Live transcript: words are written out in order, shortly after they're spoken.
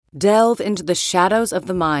Delve into the shadows of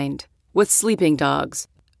the mind with Sleeping Dogs,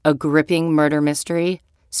 a gripping murder mystery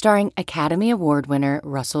starring Academy Award winner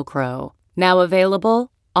Russell Crowe. Now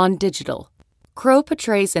available on digital. Crowe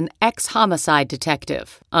portrays an ex-homicide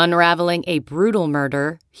detective unraveling a brutal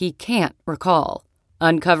murder he can't recall.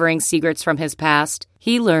 Uncovering secrets from his past,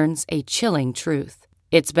 he learns a chilling truth.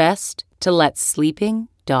 It's best to let sleeping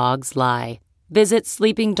dogs lie. Visit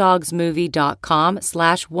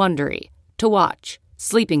sleepingdogsmovie.com/Wondery to watch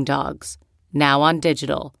Sleeping Dogs, now on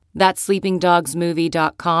digital. That's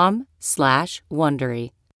sleepingdogsmovie.com/Wondery.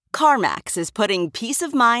 CarMax is putting peace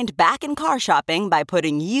of mind back in car shopping by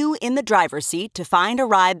putting you in the driver's seat to find a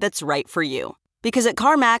ride that's right for you. Because at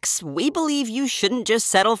CarMax, we believe you shouldn't just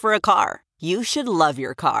settle for a car. You should love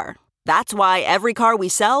your car. That's why every car we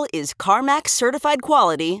sell is CarMax certified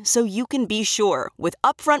quality, so you can be sure with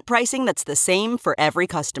upfront pricing that's the same for every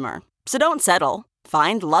customer. So don't settle.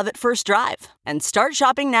 Find love at first drive and start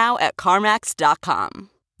shopping now at CarMax.com.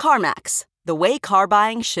 CarMax, the way car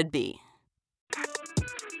buying should be.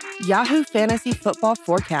 Yahoo Fantasy Football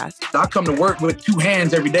Forecast. I come to work with two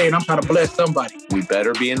hands every day, and I'm trying to bless somebody. We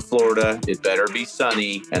better be in Florida, it better be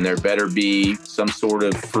sunny, and there better be some sort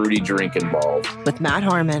of fruity drink involved. With Matt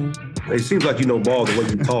Harmon. It seems like you know ball the way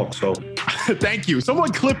you talk, so. Thank you.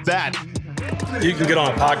 Someone clip that. You can get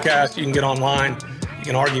on a podcast, you can get online, you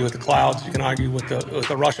can argue with the clouds, you can argue with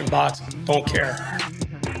the Russian bots. Don't care.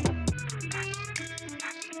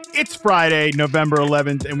 It's Friday, November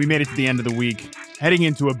 11th, and we made it to the end of the week. Heading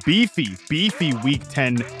into a beefy Week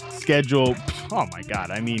 10 schedule. Oh my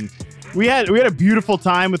God. I mean, we had a beautiful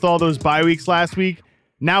time with all those bye weeks last week.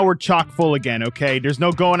 Now we're chock full again, okay? There's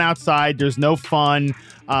no going outside. There's no fun.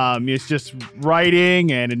 It's just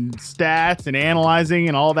writing and stats and analyzing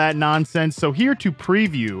and all that nonsense. So here to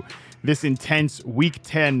preview this intense Week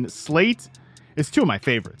 10 slate is two of my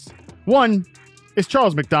favorites. One is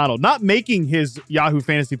Charles McDonald, not making his Yahoo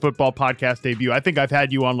Fantasy Football podcast debut. I think I've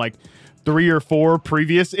had you on like 3 or 4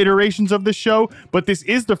 previous iterations of the show, but this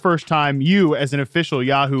is the first time you, as an official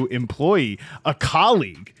Yahoo employee, a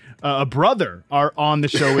colleague, a brother, are on the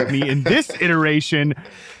show with me in this iteration.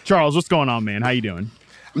 Charles, what's going on, man? How you doing?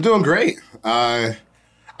 I'm doing great. I'm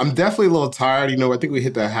definitely a little tired. You know, I think we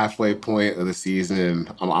hit the halfway point of the season,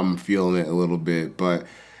 and I'm feeling it a little bit, but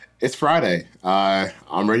it's Friday.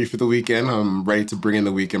 I'm ready for the weekend. I'm ready to bring in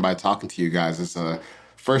the weekend by talking to you guys. It's a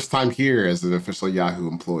first time here as an official Yahoo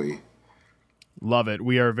employee. Love it.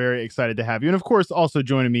 We are very excited to have you. And of course, also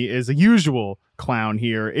joining me is a usual clown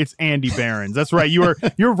here. It's Andy Behrens. That's right. You're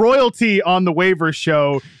royalty on the waiver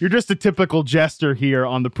show. You're just a typical jester here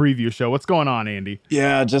on the preview show. What's going on, Andy?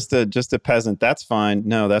 Yeah, just a peasant. That's fine.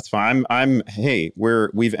 No, that's fine. Hey,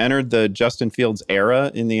 we've entered the Justin Fields era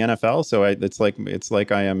in the NFL, so it's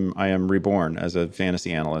like I am reborn as a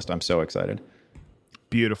fantasy analyst. I'm so excited.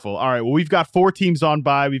 Beautiful. All right. Well, we've got 4 teams on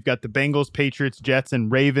bye. We've got the Bengals, Patriots, Jets,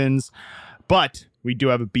 and Ravens. But we do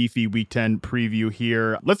have a beefy Week 10 preview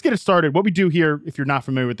here. Let's get it started. What we do here, if you're not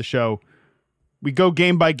familiar with the show, we go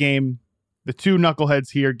game by game. The two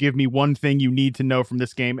knuckleheads here give me one thing you need to know from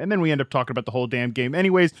this game, and then we end up talking about the whole damn game.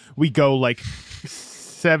 Anyways, we go like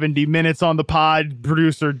 70 minutes on the pod.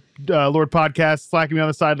 Producer, Lord Podcast, slacking me on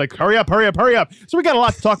the side like, hurry up. So we got a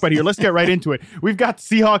lot to talk about here. Let's get right into it. We've got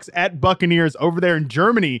Seahawks at Buccaneers over there in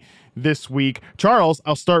Germany this week. Charles,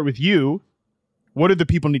 I'll start with you. What do the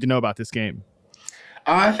people need to know about this game?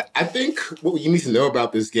 I think what you need to know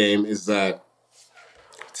about this game is that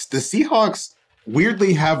the Seahawks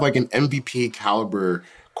weirdly have like an MVP caliber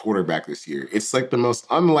quarterback this year. It's like the most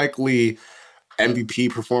unlikely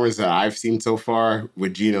MVP performance that I've seen so far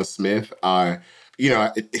with Geno Smith.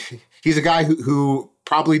 He's a guy who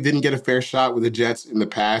probably didn't get a fair shot with the Jets in the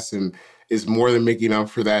past and is more than making up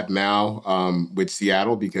for that now with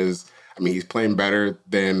Seattle because, I mean, he's playing better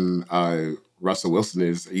than Russell Wilson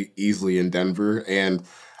is easily in Denver. And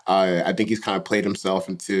I think he's kind of played himself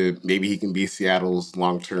into maybe he can be Seattle's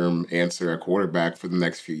long-term answer at quarterback for the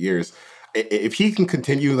next few years. If he can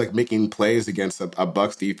continue like making plays against a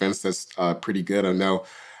Bucs defense that's pretty good. I know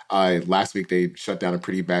last week they shut down a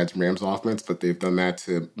pretty bad Rams offense, but they've done that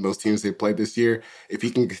to most teams they've played this year. If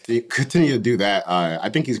he can continue to do that, I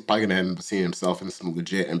think he's probably going to end up seeing himself in some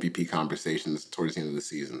legit MVP conversations towards the end of the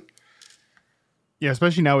season. Yeah,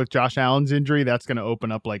 especially now with Josh Allen's injury, that's going to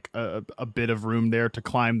open up like a bit of room there to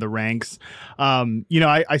climb the ranks.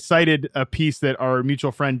 I cited a piece that our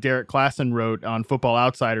mutual friend Derek Klassen wrote on Football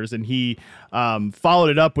Outsiders, and he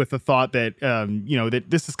followed it up with the thought that, that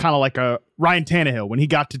this is kind of like a Ryan Tannehill when he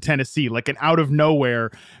got to Tennessee, like an out of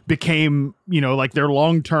nowhere became, like their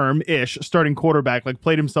long-term-ish starting quarterback, like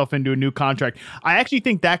played himself into a new contract. I actually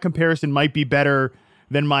think that comparison might be better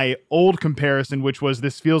than my old comparison, which was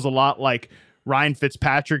this feels a lot like Ryan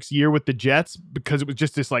Fitzpatrick's year with the Jets, because it was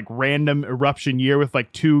just this like random eruption year with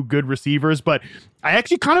like two good receivers. But I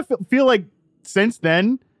actually kind of feel like since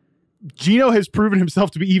then, Geno has proven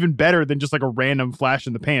himself to be even better than just like a random flash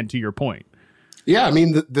in the pan, to your point. Yeah, I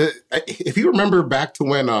mean, if you remember back to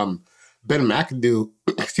when Ben McAdoo,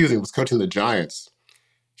 was coaching the Giants,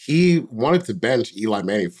 he wanted to bench Eli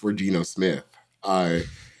Manning for Geno Smith.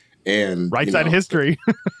 And right side of history.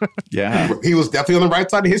 Yeah. He was definitely on the right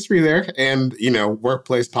side of history there. And,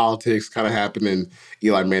 workplace politics kind of happened, and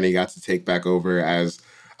Eli Manning got to take back over as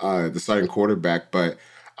the starting quarterback. But,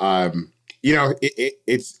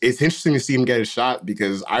 it's interesting to see him get a shot,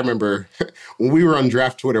 because I remember when we were on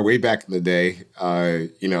draft Twitter way back in the day,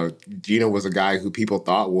 Geno was a guy who people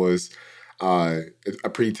thought was a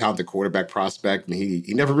pretty talented quarterback prospect, and he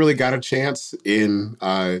never really got a chance in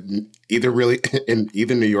either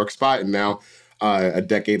New York spot, and now a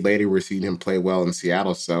decade later we're seeing him play well in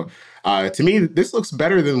Seattle. So to me, this looks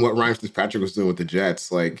better than what Ryan Fitzpatrick was doing with the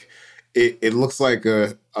Jets. Like it looks like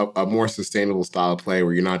a more sustainable style of play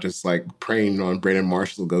where you're not just like preying on Brandon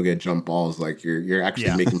Marshall to go get jump balls. Like you're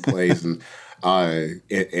actually making plays and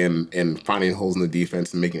finding holes in the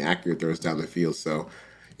defense and making accurate throws down the field. So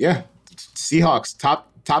yeah. Seahawks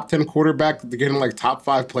top 10 quarterback. They're getting like top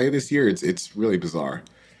 5 play this year. It's really bizarre.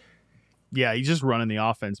 Yeah, he's just running the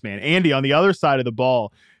offense, man. Andy, on the other side of the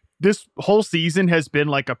ball, this whole season has been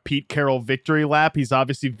like a Pete Carroll victory lap. He's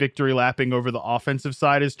obviously victory lapping over the offensive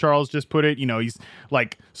side, as Charles just put it. He's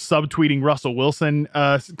like subtweeting Russell Wilson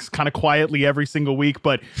kind of quietly every single week.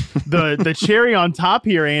 But the cherry on top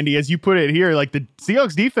here, Andy, as you put it here, like the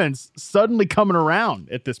Seahawks defense suddenly coming around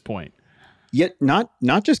at this point. Yet not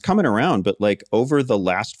just coming around, but like over the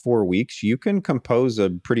last 4 weeks, you can compose a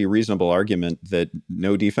pretty reasonable argument that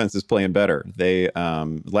no defense is playing better. They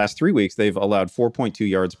last 3 weeks, they've allowed 4.2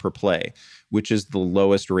 yards per play, which is the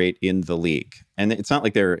lowest rate in the league. And it's not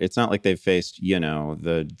like they've faced,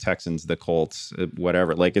 the Texans, the Colts,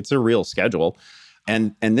 whatever. Like it's a real schedule.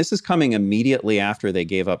 And this is coming immediately after they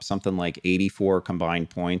gave up something like 84 combined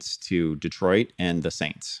points to Detroit and the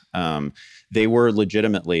Saints. They were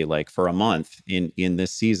legitimately, like, for a month in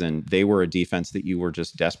this season, they were a defense that you were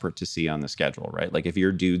just desperate to see on the schedule, right? Like if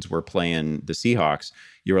your dudes were playing the Seahawks,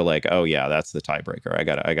 you were like, oh yeah, that's the tiebreaker.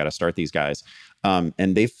 I gotta start these guys. And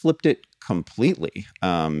they flipped it completely.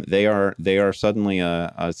 They are suddenly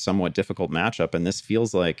a somewhat difficult matchup, and this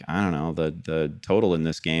feels like, I don't know, the total in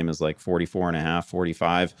this game is like 44.5,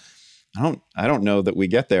 45. I don't know that we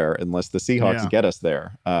get there unless the Seahawks get us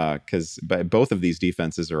there, because both of these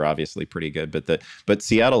defenses are obviously pretty good. But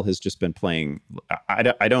Seattle has just been playing.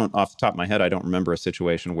 I don't off the top of my head, I don't remember a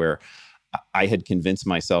situation where I had convinced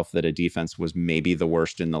myself that a defense was maybe the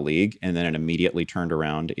worst in the league, and then it immediately turned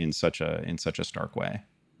around in such a stark way.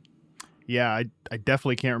 Yeah, I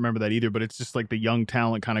definitely can't remember that either, but it's just like the young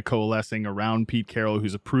talent kind of coalescing around Pete Carroll,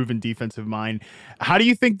 who's a proven defensive mind. How do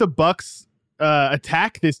you think the Bucs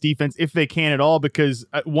attack this defense, if they can at all? Because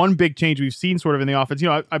one big change we've seen sort of in the offense,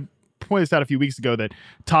 I pointed this out a few weeks ago that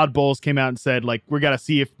Todd Bowles came out and said, like, we got to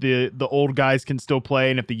see if the old guys can still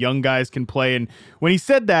play and if the young guys can play. And when he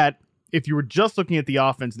said that, if you were just looking at the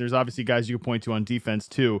offense, and there's obviously guys you could point to on defense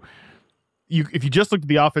too, if you just looked at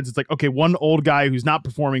the offense, it's like, okay, one old guy who's not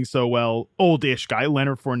performing so well, old-ish guy,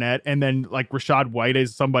 Leonard Fournette, and then like Rachaad White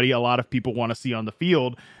is somebody a lot of people want to see on the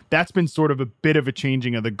field. That's been sort of a bit of a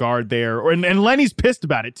changing of the guard there. And Lenny's pissed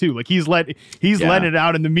about it too. Like he's letting it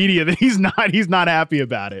out in the media that he's not happy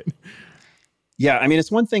about it. Yeah, I mean, it's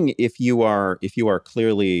one thing if you are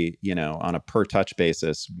clearly, on a per touch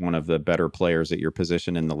basis, one of the better players at your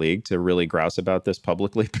position in the league to really grouse about this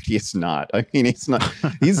publicly, but he's not. I mean,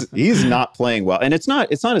 he's not playing well. And it's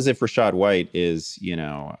not as if Rachaad White is,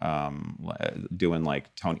 doing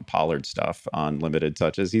like Tony Pollard stuff on limited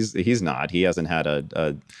touches. He's not. He hasn't had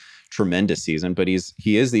a tremendous season, but he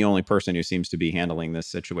is the only person who seems to be handling this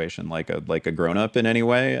situation like a grown-up in any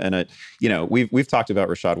way. And we've talked about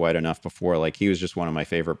Rachaad White enough before. Like, he was just one of my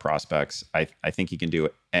favorite prospects. I think he can do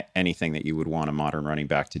anything that you would want a modern running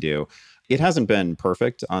back to do. It hasn't been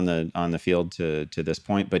perfect on the field to this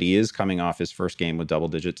point, but he is coming off his first game with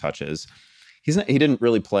double-digit touches. He didn't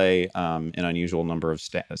really play an unusual number of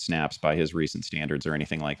snaps by his recent standards or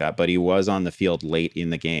anything like that, but he was on the field late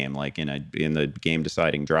in the game, like in the game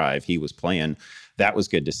deciding drive. He was playing. That was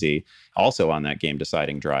good to see. Also on that game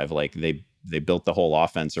deciding drive, like they built the whole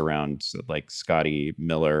offense around like Scotty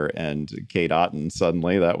Miller and Cade Otton.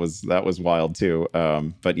 Suddenly that was wild too.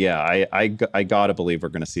 But yeah, I gotta believe we're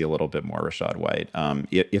going to see a little bit more Rachaad White,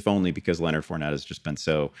 if only because Leonard Fournette has just been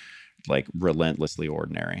so like relentlessly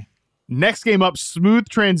ordinary. Next game up, smooth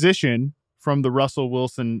transition from the Russell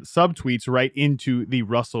Wilson subtweets right into the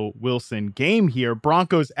Russell Wilson game here.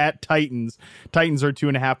 Broncos at Titans. Titans are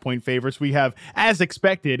 2.5-point favorites. We have, as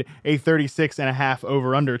expected, a 36.5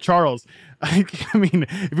 over under. Charles, I mean,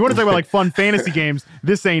 if you want to talk about like fun fantasy games,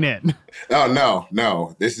 this ain't it. Oh,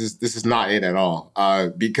 no. This is not it at all.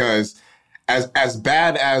 Because as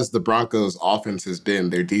bad as the Broncos offense has been,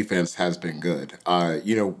 their defense has been good.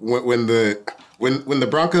 When the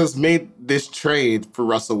Broncos made this trade for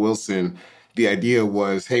Russell Wilson, the idea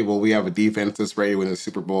was, hey, well, we have a defense that's ready to win the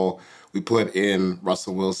Super Bowl. We put in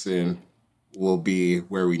Russell Wilson, we'll be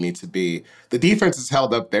where we need to be. The defense has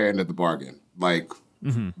held up their end of the bargain, like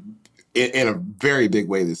in a very big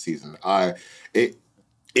way this season.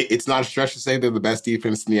 It's not a stretch to say they're the best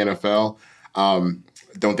defense in the NFL.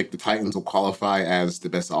 Don't think the Titans will qualify as the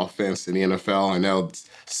best offense in the NFL. I know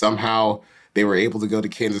somehow they were able to go to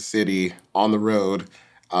Kansas City on the road,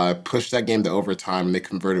 push that game to overtime, and they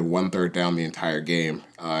converted 1/3 down the entire game.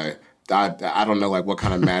 I don't know like what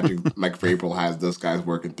kind of magic Mike Vrabel has those guys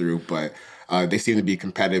working through, but they seem to be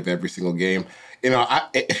competitive every single game.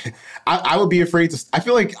 I would be afraid to. I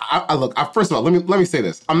feel like first of all, let me say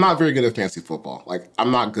this: I'm not very good at fantasy football. Like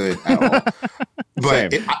I'm not good at all.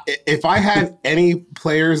 But if I had any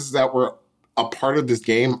players that were a part of this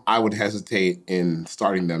game, I would hesitate in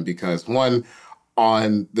starting them because one,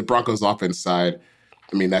 on the Broncos offense side,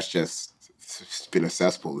 I mean that's just it's been a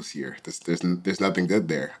cesspool this year. There's nothing good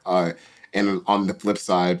there. And on the flip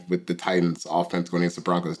side, with the Titans offense going against the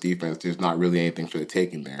Broncos defense, there's not really anything for the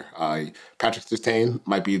taking there. Patrick Surtain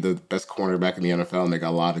might be the best cornerback in the NFL, and they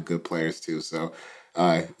got a lot of good players too. So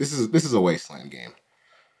this is a wasteland game.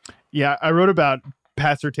 Yeah, I wrote about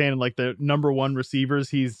Pat Surtain and like the number one receivers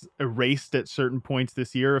he's erased at certain points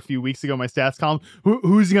this year. A few weeks ago, my stats column.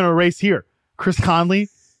 Who's he going to erase here? Chris Conley,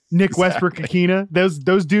 Nick Westbrook-Ikhine.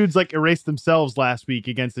 Those dudes like erased themselves last week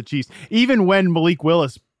against the Chiefs. Even when Malik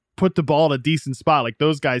Willis put the ball at a decent spot, like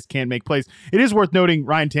those guys can't make plays. It is worth noting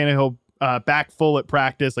Ryan Tannehill back full at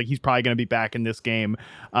practice. Like he's probably going to be back in this game.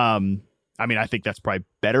 I mean, I think that's probably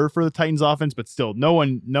better for the Titans offense, but still no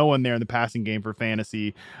one there in the passing game for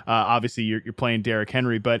fantasy. Obviously you're playing Derrick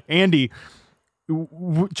Henry, but Andy,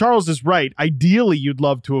 Charles is right. Ideally, you'd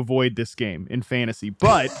love to avoid this game in fantasy,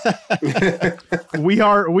 but we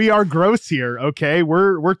are gross here. Okay,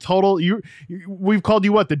 we're total. We've called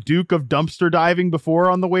you what, the Duke of dumpster diving before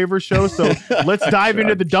on the waiver show. So let's dive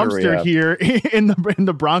into the dumpster here in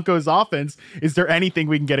the Broncos offense. Is there anything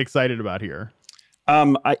we can get excited about here?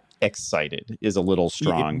 Excited is a little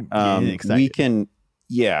strong.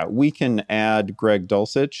 We can add Greg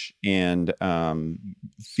Dulcich and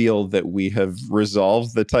feel that we have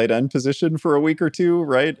resolved the tight end position for a week or two,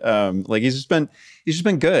 right? Like he's just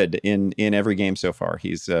been good in every game so far.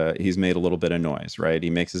 He's made a little bit of noise, right? He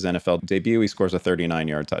makes his NFL debut. He scores a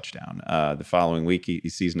 39-yard touchdown. The following week, he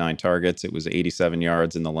sees 9 targets. It was 87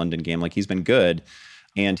 yards in the London game. Like he's been good.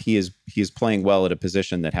 And he is playing well at a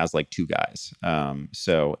position that has like 2 guys.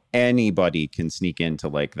 So anybody can sneak into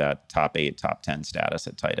like that top 8, top 10 status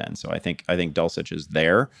at tight end. So I think Dulcich is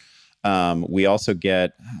there. We also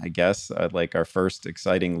get, I guess, like our first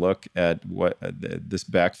exciting look at what this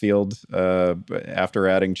backfield after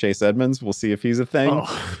adding Chase Edmonds. We'll see if he's a thing.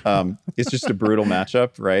 It's just a brutal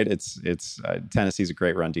matchup, right? It's Tennessee's a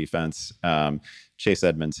great run defense. Chase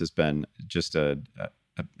Edmonds has been just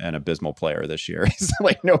an abysmal player this year. He's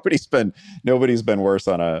like nobody's been worse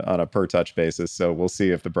on a per touch basis. So we'll see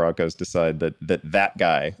if the Broncos decide that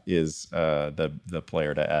guy is the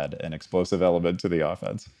player to add an explosive element to the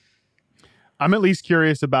offense. I'm at least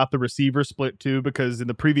curious about the receiver split too, because in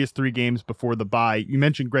the previous 3 games before the bye, you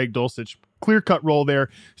mentioned Greg Dulcich, clear-cut role there.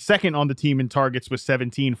 Second on the team in targets with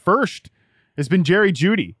 17. First has been Jerry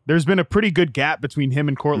Jeudy. There's been a pretty good gap between him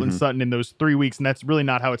and Courtland Sutton in those 3 weeks, and that's really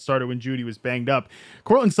not how it started when Jeudy was banged up.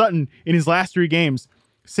 Courtland Sutton, in his last 3 games,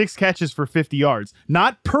 6 catches for 50 yards.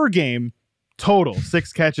 Not per game, total.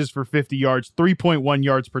 6 catches for 50 yards, 3.1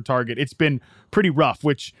 yards per target. It's been pretty rough,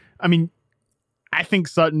 which, I mean, I think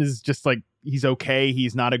Sutton is just like, he's okay.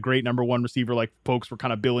 He's not a great number 1 receiver like folks were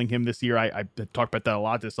kind of billing him this year. I talked about that a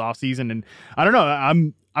lot this offseason, and I don't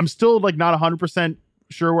know. I'm still like not 100%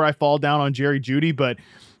 sure where I fall down on Jerry Jeudy, but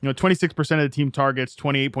 26% of the team targets,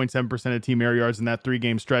 28.7% of the team air yards in that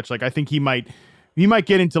 3-game stretch. Like I think he might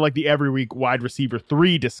get into like the every week wide receiver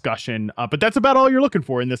 3 discussion, but that's about all you're looking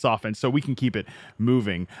for in this offense, so we can keep it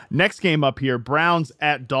moving. Next game up here, Browns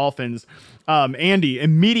at Dolphins. Andy,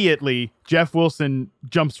 immediately Jeff Wilson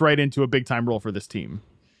jumps right into a big time role for this team.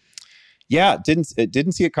 Yeah, didn't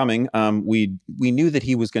see it coming. We knew that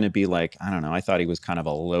he was going to be like, I don't know. I thought he was kind of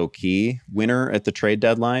a low key winner at the trade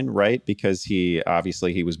deadline, right? Because he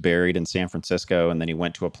was buried in San Francisco, and then he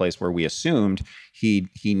went to a place where we assumed he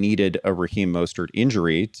needed a Raheem Mostert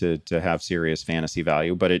injury to have serious fantasy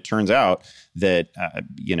value. But it turns out that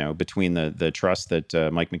between the trust that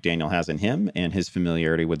Mike McDaniel has in him and his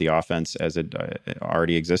familiarity with the offense as it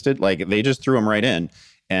already existed, like they just threw him right in.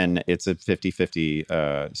 And it's a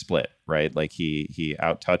 50-50 split, right? Like he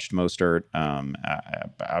out-touched Mostert,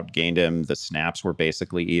 outgained him. The snaps were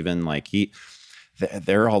basically even. Like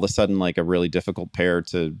they're all of a sudden like a really difficult pair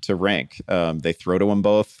to rank. They throw to him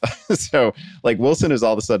both. So like Wilson is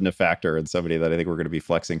all of a sudden a factor and somebody that I think we're going to be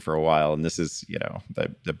flexing for a while. And this is,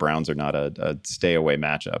 the Browns are not a stay away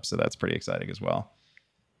matchup. So that's pretty exciting as well.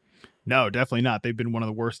 No, definitely not. They've been one of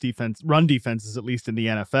the worst run defenses, at least in the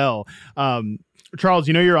NFL. Charles,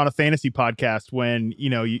 you're on a fantasy podcast when,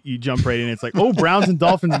 you jump right in. It's like, oh, Browns and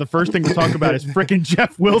Dolphins. And the first thing we talk about is freaking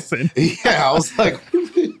Jeff Wilson. Yeah, I was like,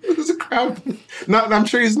 there's a crowd. No, I'm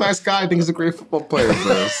sure he's a nice guy. I think he's a great football player.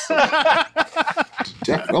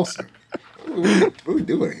 Jeff Wilson. What are we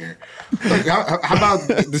doing here? Like, how about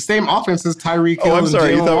the same offense as Tyreek Hill? Oh, I'm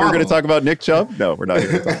sorry. You thought we were going to talk about Nick Chubb? No, we're not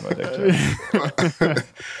going to talk about Nick Chubb.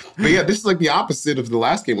 But yeah, this is like the opposite of the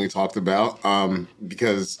last game we talked about,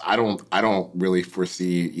 because I don't really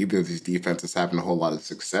foresee either of these defenses having a whole lot of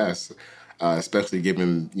success, especially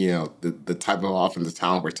given the type of offensive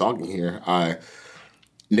talent we're talking here.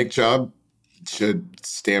 Nick Chubb should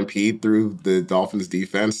stampede through the Dolphins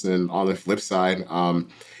defense, and on the flip side,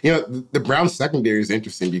 the Browns secondary is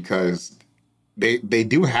interesting because they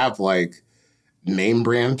do have like name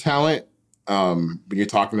brand talent. When you're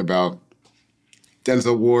talking about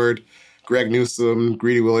Denzel Ward, Greg Newsome,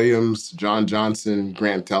 Greedy Williams, John Johnson,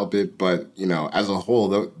 Grant Talbot, but as a whole,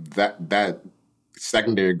 that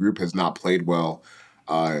secondary group has not played well,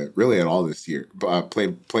 really at all this year.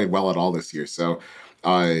 Played well at all this year. So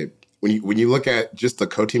when you look at just the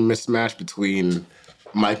coaching mismatch between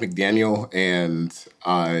Mike McDaniel and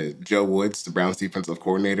Joe Woods, the Browns defensive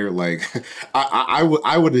coordinator, like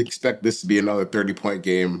I would expect this to be another 30-point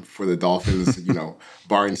game for the Dolphins,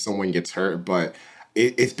 barring someone gets hurt. But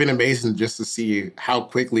it's been amazing just to see how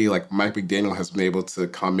quickly like Mike McDaniel has been able to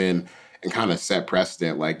come in and kind of set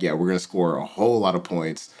precedent. Like, yeah, we're going to score a whole lot of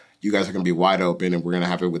points. You guys are going to be wide open, and we're going to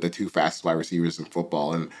have it with the two fastest wide receivers in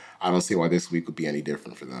football. And I don't see why this week would be any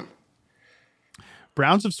different for them.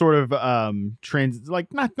 Browns have sort of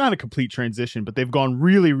not a complete transition, but they've gone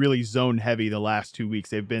really, really zone heavy the last 2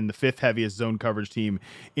 weeks. They've been the fifth heaviest zone coverage team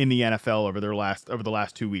in the NFL over the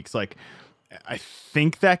last 2 weeks. Like, I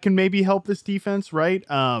think that can maybe help this defense, right?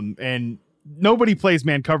 And nobody plays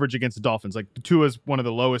man coverage against the Dolphins. Like, Tua is one of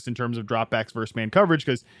the lowest in terms of dropbacks versus man coverage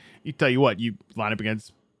because you tell you what, you line up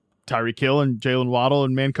against Tyreek Hill and Jalen Waddle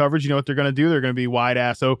in man coverage, you know what they're going to do? They're going to be wide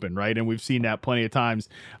ass open, right? And we've seen that plenty of times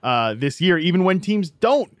this year, even when teams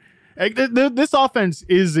don't. This offense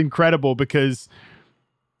is incredible because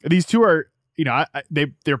these two are,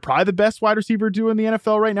 they're probably the best wide receiver duo in the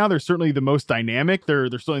NFL right now. They're certainly the most dynamic. They're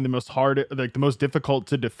certainly the most the most difficult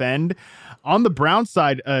to defend. On the Browns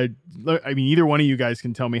side, either one of you guys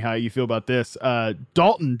can tell me how you feel about this.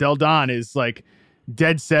 Dalton Del Don is like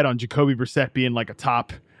dead set on Jacoby Brissett being like a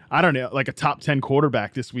top 10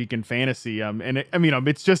 quarterback this week in fantasy.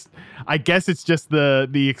 It's just, I guess it's just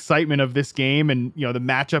the excitement of this game, and the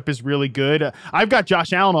matchup is really good. I've got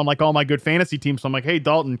Josh Allen on like all my good fantasy teams, so I'm like, hey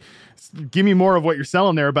Dalton, give me more of what you're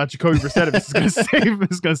selling there about Jacoby Brissett. If this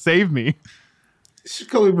is going to save me. It's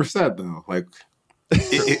Jacoby Brissett though. Like,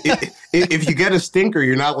 if you get a stinker,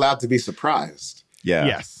 you're not allowed to be surprised. Yeah.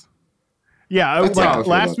 Yes. Yeah.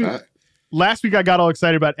 Last week I got all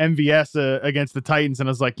excited about MVS against the Titans, and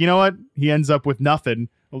I was like, you know what? He ends up with nothing,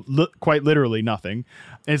 quite literally nothing.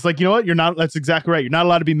 And it's like, you know what? That's exactly right. You're not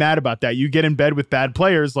allowed to be mad about that. You get in bed with bad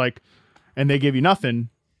players, and they give you nothing.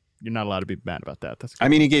 You're not allowed to be mad about that.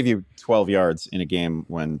 He gave you 12 yards in a game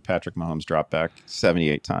when Patrick Mahomes dropped back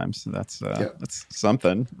 78 times. That's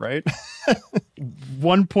something, right?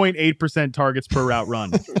 1.8% targets per route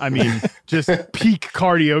run. Just peak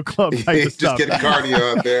cardio club type of stuff. Just getting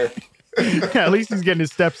cardio out there. Yeah, at least he's getting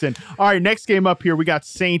his steps in. All right, next game up here, we got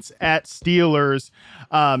Saints at Steelers.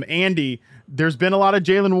 Andy, there's been a lot of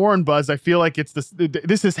Jaylen Warren buzz. I feel like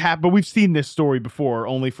this has happened, but we've seen this story before,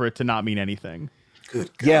 only for it to not mean anything.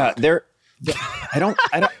 Good God. Yeah, I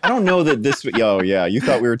don't know that this. Yeah, you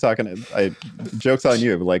thought we were talking. Jokes on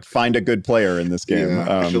you. Like, find a good player in this game.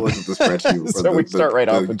 Yeah, I should look at the spreadsheet. So we start right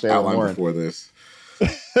off with Jaylen Warren before this.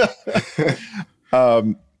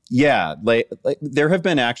 Yeah, like there have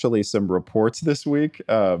been actually some reports this week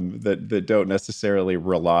that don't necessarily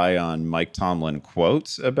rely on Mike Tomlin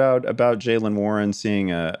quotes about Jaylen Warren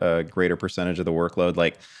seeing a greater percentage of the workload.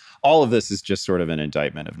 Like all of this is just sort of an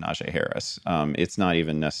indictment of Najee Harris. It's not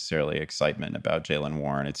even necessarily excitement about Jaylen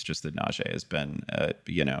Warren. It's just that Najee has been,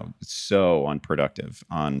 so unproductive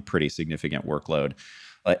on pretty significant workload.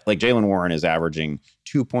 Like Jaylen Warren is averaging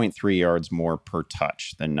 2.3 yards more per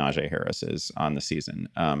touch than Najee Harris is on the season.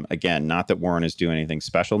 Again, not that Warren is doing anything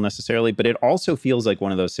special necessarily, but it also feels like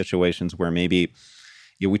one of those situations where maybe,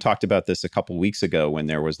 we talked about this a couple weeks ago when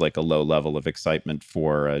there was like a low level of excitement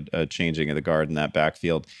for a changing of the guard in that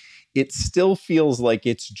backfield. It still feels like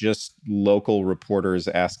it's just local reporters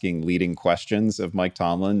asking leading questions of Mike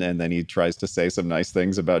Tomlin, and then he tries to say some nice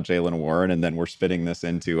things about Jaylen Warren, and then we're spitting this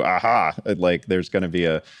into like there's going to be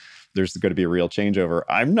a real changeover.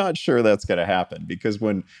 I'm not sure that's going to happen, because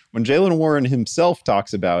when Jaylen Warren himself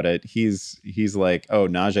talks about it, he's like, "Oh,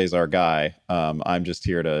 Najee's our guy. I'm just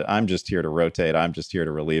here to rotate. I'm just here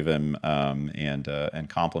to relieve him and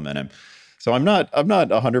compliment him." So I'm not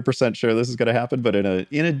 100% sure this is going to happen, but in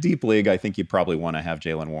a deep league, I think you probably want to have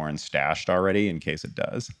Jaylen Warren stashed already in case it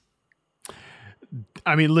does.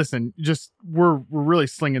 I mean, listen, just we're really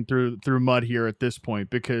slinging through mud here at this point,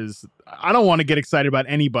 because I don't want to get excited about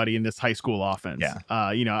anybody in this high school offense.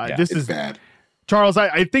 Yeah. This is bad. Charles,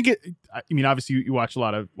 I think obviously you watch a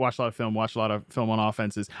lot of film on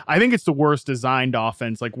offenses. I think it's the worst designed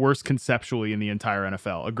offense, like worst conceptually in the entire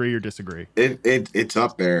NFL. Agree or disagree? It's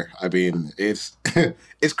up there. I mean, it's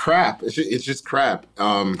it's crap. It's just crap.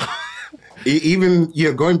 Even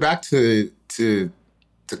going back to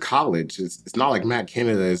college, it's not like Matt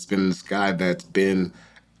Canada has been this guy that's been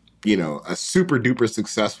a super duper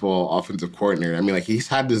successful offensive coordinator. I mean, like he's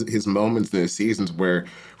had his moments in his seasons where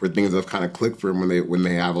things have kind of clicked for him when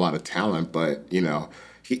they have a lot of talent. But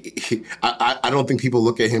I don't think people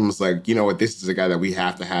look at him as like, this is a guy that we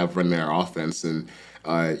have to have run their offense. And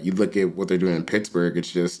you look at what they're doing in Pittsburgh,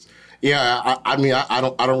 it's just I mean, I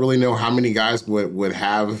don't really know how many guys would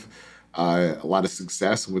have a lot of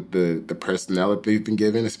success with the personnel that they've been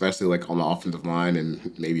given, especially like on the offensive line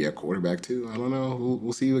and maybe a quarterback too. I don't know.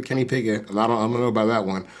 We'll see with Kenny Pickett. I don't know about that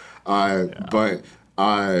one. But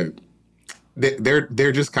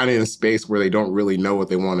they're just kind of in a space where they don't really know what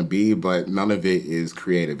they want to be, but none of it is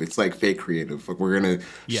creative. It's like fake creative. Like we're gonna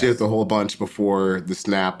shift a whole bunch before the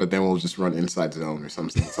snap, but then we'll just run inside zone or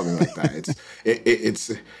something like that.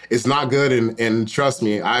 It's not good. And trust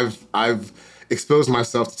me, I've exposed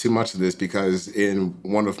myself to too much of this, because in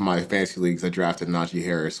one of my fantasy leagues, I drafted Najee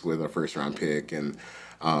Harris with a first-round pick, and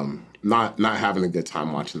not having a good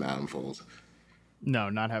time watching that unfold. No,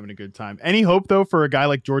 not having a good time. Any hope, though, for a guy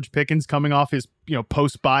like George Pickens coming off his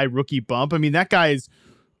post-bye rookie bump? I mean, that guy is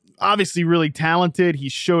obviously really talented. He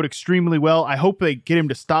showed extremely well. I hope they get him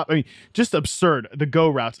to stop. I mean, just absurd, the go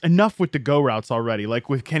routes. Enough with the go routes already, like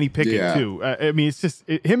with Kenny Pickett, too. I mean, it's just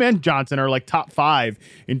him and Johnson are like top 5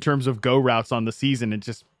 in terms of go routes on the season.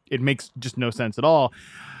 It makes just no sense at all.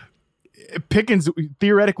 Pickens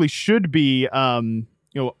theoretically should be,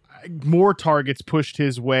 more targets pushed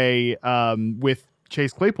his way with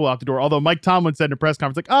Chase Claypool out the door. Although Mike Tomlin said in a press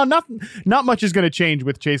conference, like, not much is going to change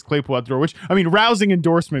with Chase Claypool out the door, which, I mean, rousing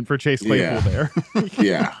endorsement for Chase Claypool there.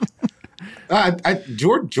 Yeah.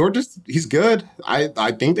 George he's good.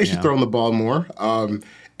 I think they should throw him the ball more. And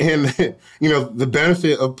the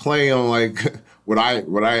benefit of playing on like what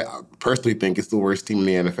I personally think is the worst team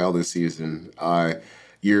in the NFL this season.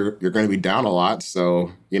 You're going to be down a lot,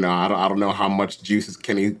 so I don't know how much juice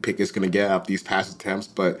Kenny Pickett's going to get out of these pass attempts,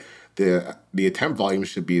 but the attempt volume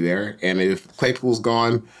should be there. And if Claypool's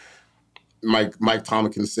gone, Mike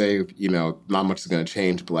Tomlin can say, not much is going to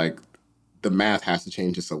change, but like the math has to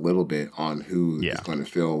change just a little bit on who is going to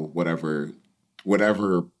fill whatever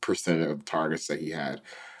percent of targets that he had.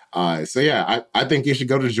 I think you should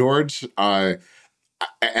go to George. And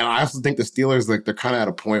I also think the Steelers, like, they're kind of at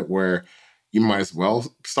a point where you might as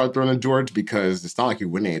well start throwing to George, because it's not like you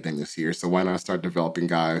win anything this year. So why not start developing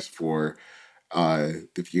guys for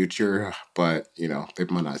the future? But, they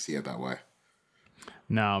might not see it that way.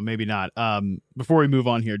 No, maybe not. Before we move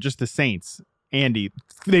on here, just the Saints, Andy,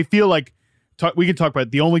 they feel like we can talk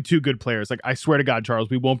about the only 2 good players. Like, I swear to God,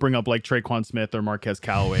 Charles, we won't bring up like Traquan Smith or Marquez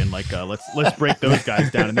Callaway and like let's break those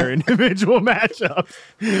guys down in their individual matchups.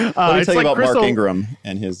 Let me tell you about Mark Ingram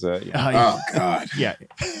and his. Oh God, yeah,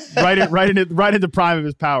 right in the prime of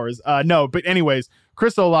his powers. No, but anyways,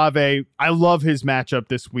 Chris Olave, I love his matchup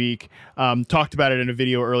this week. Talked about it in a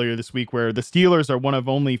video earlier this week where the Steelers are one of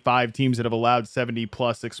only 5 teams that have allowed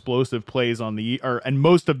 70+ explosive plays and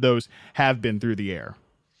most of those have been through the air.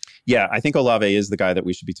 Yeah, I think Olave is the guy that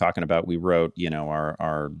we should be talking about. We wrote,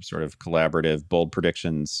 our sort of collaborative bold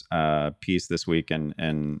predictions piece this week,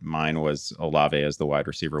 and mine was Olave as the wide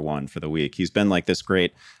receiver 1 for the week. He's been like this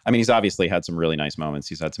great. I mean, he's obviously had some really nice moments.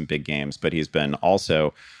 He's had some big games, but he's been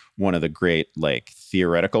also one of the great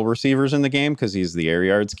theoretical receivers in the game because he's the air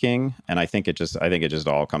yards king. And I think it just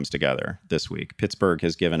all comes together this week. Pittsburgh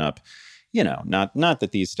has given up, not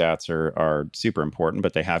that these stats are super important,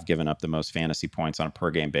 but they have given up the most fantasy points on a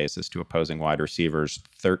per game basis to opposing wide receivers,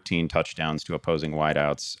 13 touchdowns to opposing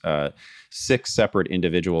wideouts, 6 separate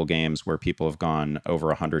individual games where people have gone over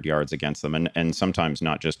 100 yards against them. And sometimes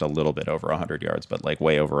not just a little bit over 100 yards, but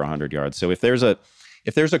way over 100 yards. So if there's a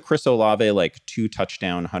Chris Olave 2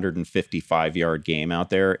 touchdown, 155-yard game out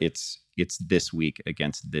there, it's this week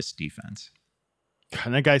against this defense.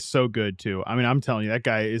 And that guy's so good too. I mean, I'm telling you, that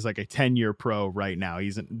guy is like a 10-year pro right now.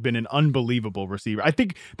 He's been an unbelievable receiver. I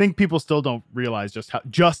think people still don't realize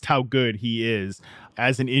just how good he is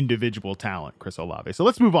as an individual talent, Chris Olave. So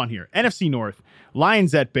let's move on here. NFC North,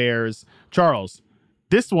 Lions at Bears. Charles,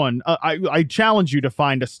 this one, I challenge you to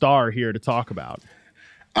find a star here to talk about.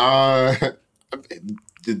 I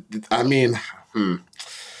mean,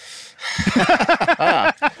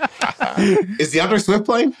 is DeAndre Swift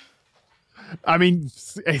playing? I mean,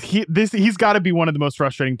 he's got to be one of the most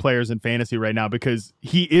frustrating players in fantasy right now because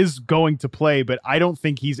he is going to play, but I don't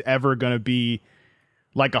think he's ever going to be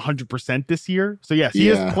 100% this year. So yes, he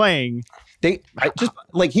is playing.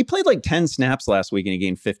 He played 10 snaps last week and he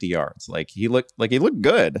gained 50 yards. He looked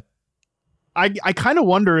good. I kind of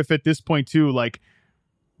wonder if at this point too,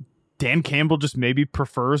 Dan Campbell just maybe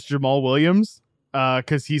prefers Jamal Williams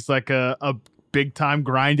because he's a big time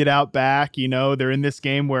grinded out back. They're in this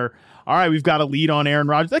game where, all right, we've got a lead on Aaron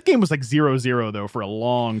Rodgers. That game was 0-0 though for a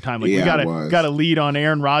long time. We got a lead on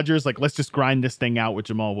Aaron Rodgers. Let's just grind this thing out with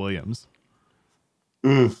Jamal Williams.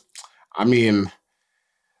 I mean,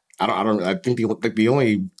 I think the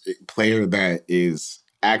only player that is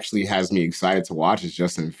actually has me excited to watch is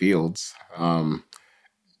Justin Fields.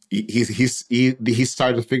 He's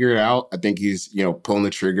started to figure it out. I think he's pulling the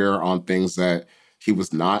trigger on things that he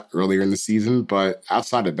was not earlier in the season. But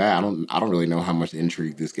outside of that, I don't really know how much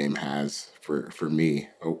intrigue this game has for me.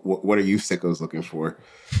 What are you sickos looking for?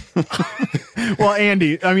 Well,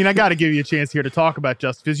 Andy, I mean, I got to give you a chance here to talk about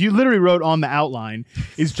Justin, because you literally wrote on the outline: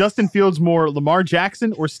 is Justin Fields more Lamar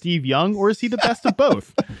Jackson or Steve Young, or is he the best of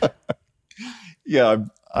both? Yeah,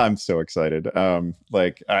 I'm so excited.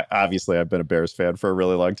 Obviously, I've been a Bears fan for a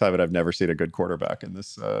really long time, and I've never seen a good quarterback in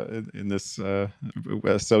this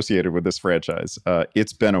associated with this franchise.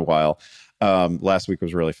 It's been a while. Last week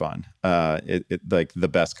was really fun. The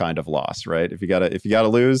best kind of loss, right? If you gotta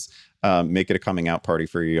lose, make it a coming out party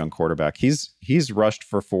for your young quarterback. He's rushed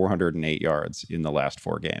for 408 yards in the last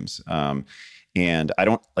 4 games. And I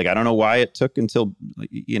don't know why it took until,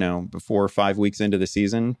 before 5 weeks into the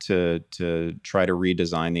season to try to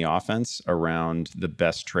redesign the offense around the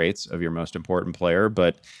best traits of your most important player.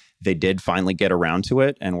 But they did finally get around to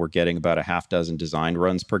it, and we're getting about a half dozen designed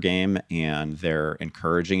runs per game. And they're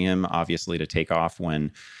encouraging him, obviously, to take off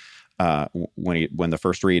when the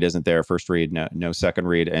first read isn't there, first read, no second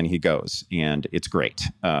read, and he goes, and it's great.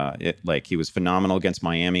 He was phenomenal against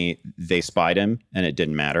Miami. They spied him, and it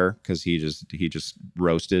didn't matter because he just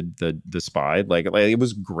roasted the spy. It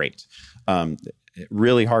was great.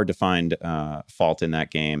 Really hard to find fault in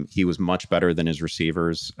that game. He was much better than his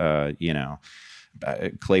receivers.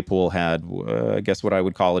 Claypool had, I guess, what I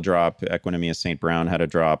would call a drop. Equanimeous St. Brown had a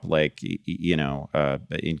drop,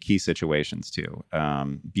 in key situations too.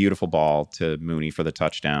 Beautiful ball to Mooney for the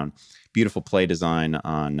touchdown. Beautiful play design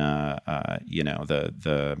on,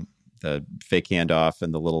 the fake handoff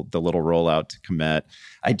and the little rollout to Kmet.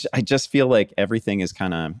 I just feel like everything is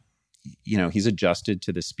kind of, he's adjusted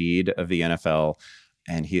to the speed of the NFL.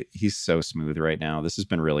 And he's so smooth right now. This has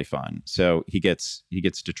been really fun. So he gets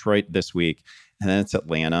Detroit this week, and then it's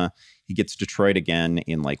Atlanta. He gets Detroit again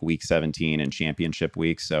in week 17 and championship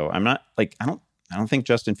week. So I don't think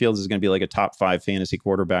Justin Fields is going to be a top 5 fantasy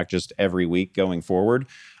quarterback just every week going forward,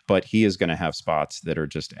 but he is going to have spots that are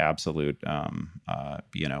just absolute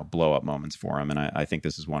blow up moments for him. And I think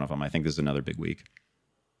this is one of them. I think this is another big week.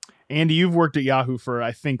 Andy, you've worked at Yahoo for,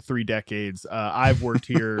 I think, 3 decades. I've worked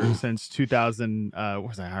here since 2000.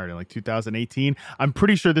 Was I hired in 2018? I'm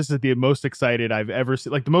pretty sure this is the most excited I've ever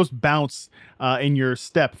seen. The most bounce in your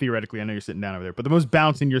step, theoretically. I know you're sitting down over there, but the most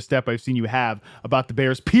bounce in your step I've seen you have about the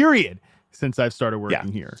Bears, period. since I've started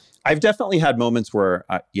working here. I've definitely had moments where,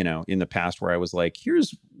 in the past where I was like,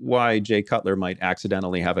 here's why Jay Cutler might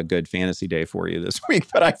accidentally have a good fantasy day for you this week.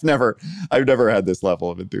 But I've never had this level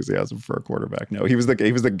of enthusiasm for a quarterback. No, he was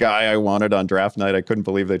the guy I wanted on draft night. I couldn't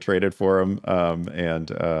believe they traded for him.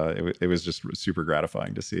 It was just super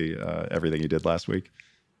gratifying to see everything he did last week.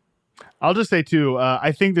 I'll just say, too,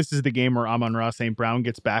 I think this is the game where Amon-Ra St. Brown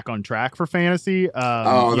gets back on track for fantasy.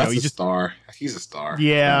 That's a star. He's a star.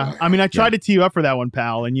 Yeah. I mean, I tried to tee you up for that one,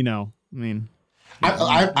 pal. And,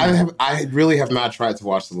 I really have not tried to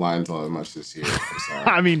watch the Lions all that much this year. I'm sorry.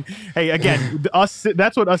 I mean, hey, again,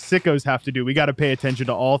 that's what us sickos have to do. We got to pay attention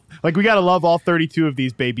to all, we got to love all 32 of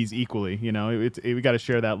these babies equally. We got to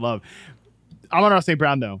share that love. Amon-Ra St.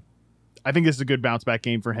 Brown, though, I think this is a good bounce back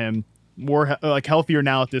game for him. More healthier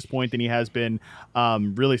now at this point than he has been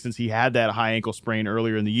really since he had that high ankle sprain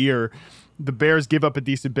earlier in the year. The Bears give up a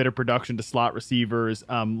decent bit of production to slot receivers.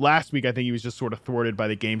 Last week, I think he was just sort of thwarted by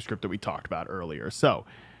the game script that we talked about earlier. So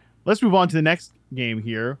let's move on to the next game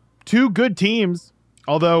here. Two good teams,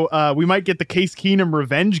 although we might get the Case Keenum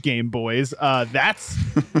revenge game, boys. That's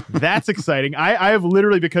exciting. I have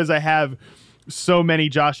literally, because I have so many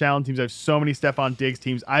Josh Allen teams, I have so many Stephon Diggs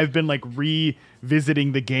teams, I've been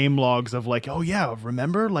revisiting the game logs of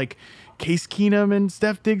remember Case Keenum and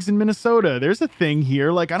Steph Diggs in Minnesota. There's a thing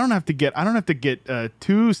here. I don't have to get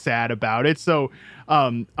too sad about it. So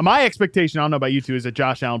my expectation, I don't know about you two, is that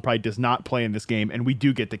Josh Allen probably does not play in this game, and we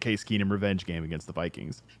do get the Case Keenum revenge game against the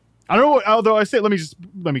Vikings. I don't know. Although let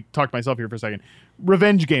me talk to myself here for a second.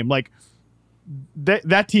 Revenge game,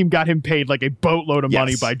 that team got him paid a boatload of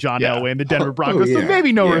money by John Elway and the Denver Broncos. So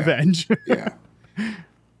maybe no revenge. Yeah.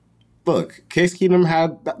 Look, Case Keenum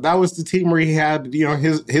that was the team where he had,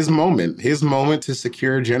 his moment to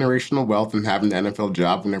secure generational wealth and have an NFL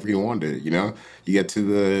job whenever he wanted. You get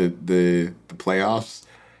to the playoffs,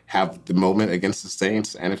 have the moment against the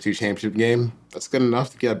Saints, NFC Championship game. That's good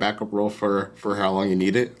enough to get a backup role for how long you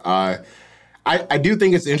need it. I do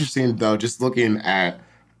think it's interesting though, just looking at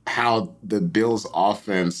how the Bills'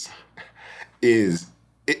 offense is,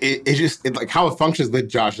 how it functions with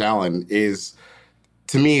Josh Allen is,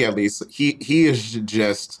 to me at least, he is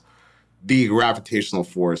just the gravitational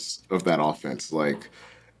force of that offense.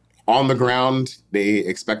 On the ground, they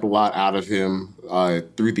expect a lot out of him.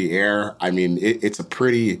 Through the air, I mean, it's a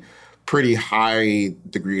pretty high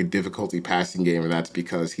degree of difficulty passing game, and that's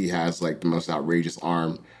because he has the most outrageous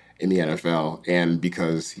arm in the NFL, and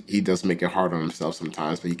because he does make it hard on himself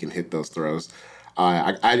sometimes, but he can hit those throws.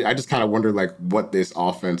 I just kind of wonder what this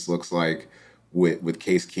offense looks like with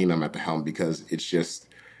Case Keenum at the helm, because it's just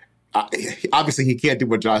obviously he can't do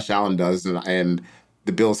what Josh Allen does, and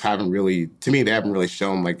the Bills haven't really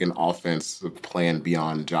shown an offense plan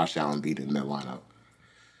beyond Josh Allen being in their lineup.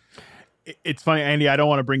 It's funny, Andy, I don't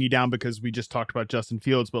want to bring you down because we just talked about Justin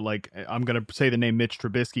Fields, but I'm going to say the name Mitch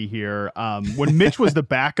Trubisky here. When Mitch was the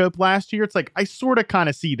backup last year, it's I sort of kind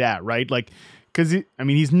of see that, right? Because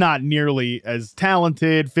he's not nearly as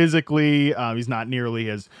talented physically. He's not nearly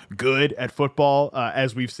as good at football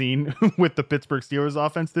as we've seen with the Pittsburgh Steelers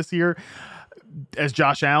offense this year as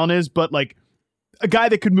Josh Allen is. But a guy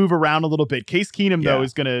that could move around a little bit. Case Keenum though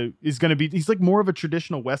is gonna be, he's more of a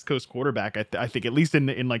traditional West Coast quarterback. I think at least in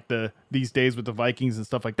these days with the Vikings and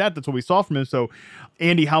stuff like that. That's what we saw from him. So,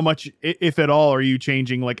 Andy, how much, if at all, are you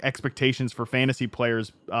changing expectations for fantasy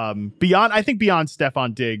players beyond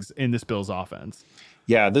Stephon Diggs in this Bills offense?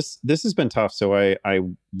 Yeah, this has been tough. So I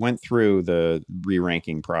went through the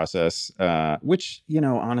re-ranking process, which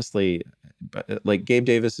honestly, Gabe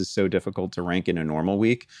Davis is so difficult to rank in a normal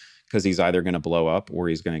week, because he's either going to blow up or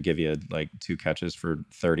he's going to give you 2 catches for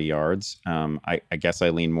 30 yards. I guess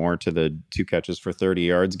I lean more to the 2 catches for 30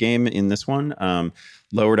 yards game in this one.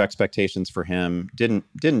 Lowered expectations for him. Didn't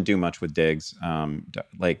do much with Diggs.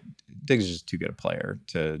 Diggs is just too good a player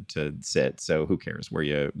to sit. So who cares where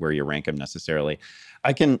you rank him necessarily?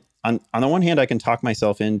 I can on the one hand, I can talk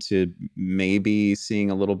myself into maybe seeing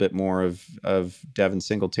a little bit more of Devin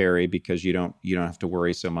Singletary, because you don't have to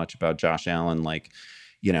worry so much about Josh Allen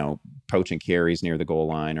poaching carries near the goal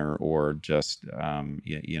line or just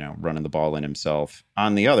running the ball in himself.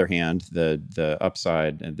 On the other hand, the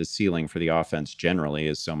upside and the ceiling for the offense generally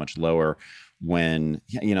is so much lower when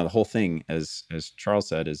the whole thing, as Charles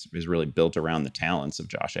said, is really built around the talents of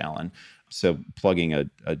Josh Allen. So plugging a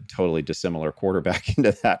totally dissimilar quarterback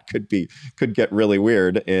into that could get really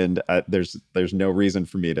weird, and there's no reason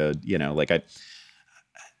for me to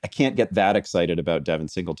I can't get that excited about Devin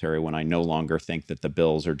Singletary when I no longer think that the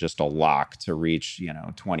Bills are just a lock to reach,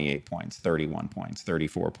 28 points, 31 points,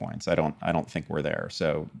 34 points. I don't think we're there.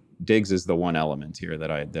 So Diggs is the one element here that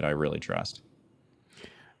I really trust.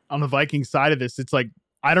 on the Vikings side of this, it's like,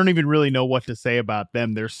 I don't even really know what to say about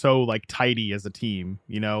them. They're so like tidy as a team.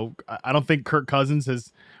 You know, I don't think Kirk Cousins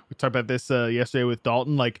has, we talked about this yesterday with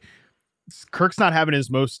Dalton, like Kirk's not having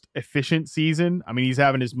his most efficient season. I mean, he's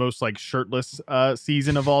having his most like shirtless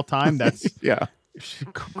season of all time. That's yeah.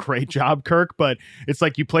 Great job, Kirk. But it's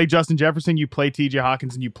like you play Justin Jefferson, you play TJ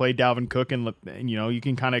Hawkins, and you play Dalvin Cook, and you know, you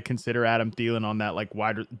can kind of consider Adam Thielen on that like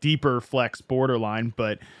wider, deeper flex borderline.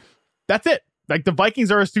 But that's it. Like the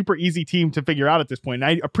Vikings are a super easy team to figure out at this point,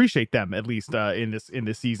 and I appreciate them at least in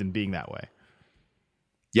this season being that way.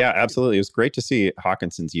 Yeah, absolutely. It was great to see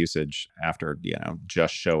Hawkinson's usage after, you know,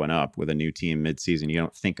 just showing up with a new team midseason. You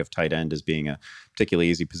don't think of tight end as being a particularly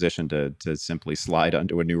easy position to simply slide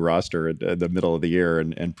onto a new roster at the middle of the year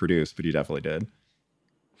and produce, but he definitely did.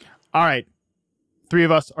 All right. 3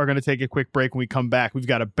 of us are going to take a quick break. When we come back, we've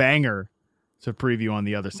got a banger to preview on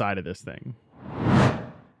the other side of this thing.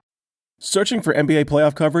 Searching for NBA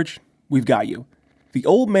playoff coverage? We've got you. The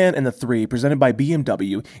Old Man and the Three, presented by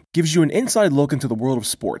BMW, gives you an inside look into the world of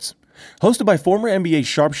sports. Hosted by former NBA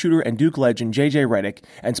sharpshooter and Duke legend JJ Redick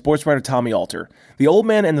and sports writer Tommy Alter, The Old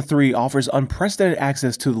Man and the Three offers unprecedented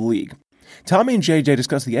access to the league. Tommy and JJ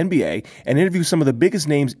discuss the NBA and interview some of the biggest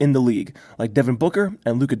names in the league, like Devin Booker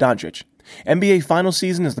and Luka Doncic. NBA final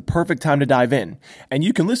season is the perfect time to dive in, and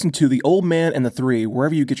you can listen to The Old Man and the Three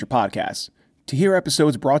wherever you get your podcasts. To hear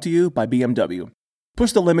episodes brought to you by BMW.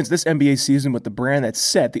 Push the limits this NBA season with the brand that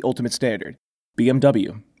set the ultimate standard.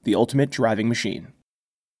 BMW, the ultimate driving machine.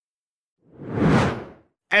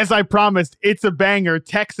 As I promised, it's a banger.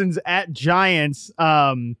 Texans at Giants.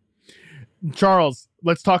 Charles,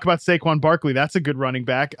 let's talk about Saquon Barkley. That's a good running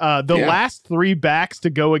back. Last 3 backs to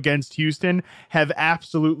go against Houston have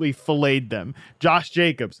absolutely filleted them. Josh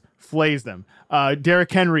Jacobs flays them.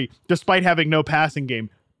 Derrick Henry, despite having no passing game,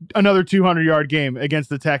 another 200-yard game against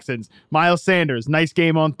the Texans. Miles Sanders, nice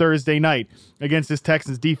game on Thursday night against this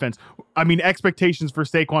Texans defense. I mean, expectations for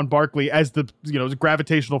Saquon Barkley as the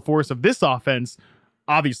gravitational force of this offense,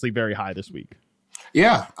 obviously very high this week.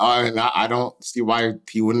 Yeah, I don't see why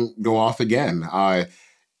he wouldn't go off again.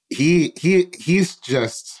 He's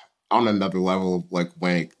just on another level. Like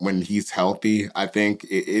when he's healthy, I think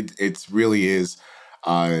it really is.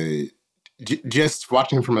 Just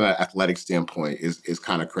watching him from an athletic standpoint is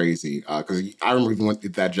kind of crazy. Because I remember even went to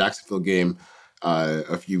that Jacksonville game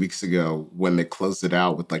a few weeks ago when they closed it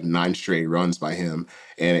out with like 9 straight runs by him,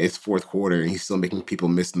 and it's fourth quarter and he's still making people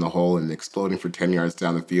miss in the hole and exploding for 10 yards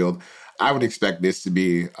down the field. I would expect this to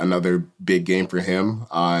be another big game for him.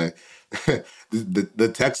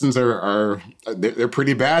 The Texans they're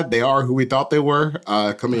pretty bad. They are who we thought they were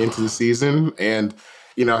coming into the season, and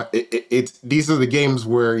you know, these are the games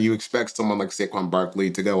where you expect someone like Saquon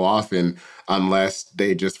Barkley to go off, and unless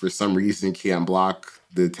they just for some reason can't block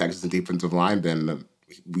the Texans defensive line, then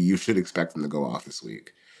you should expect them to go off this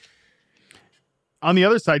week. On the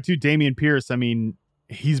other side too, Dameon Pierce, I mean,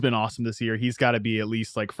 he's been awesome this year. He's got to be at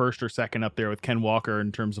least like first or second up there with Ken Walker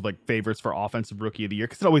in terms of like favorites for offensive rookie of the year,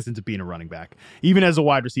 because it always ends up being a running back, even as a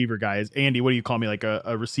wide receiver guy. Andy, what do you call me, like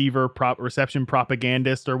a receiver reception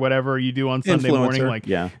propagandist or whatever you do on Sunday morning, like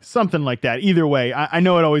something like that. Either way, I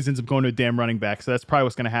know it always ends up going to a damn running back, so that's probably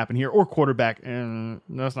what's going to happen here, or quarterback. That's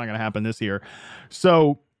not going to happen this year.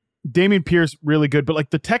 So Dameon Pierce really good, but like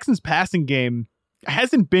the Texans passing game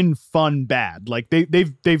hasn't been fun bad. Like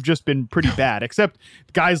they've just been pretty bad, except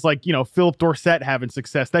guys like, you know, Philip Dorsett having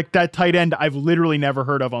success. That tight end I've literally never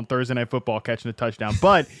heard of on Thursday Night Football catching a touchdown.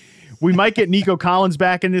 But we might get Nico Collins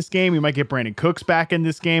back in this game. We might get Brandon Cooks back in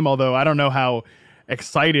this game, although I don't know how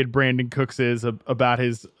excited Brandon Cooks is about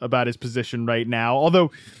his position right now.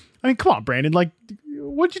 Although, I mean, come on, Brandon, like,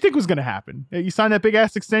 what did you think was going to happen? You signed that big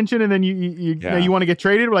ass extension and then you want to get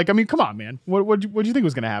traded? Like, I mean, come on, man. What do you think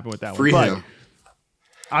was going to happen with that Free one? him.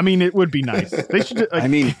 I mean, it would be nice. They should. I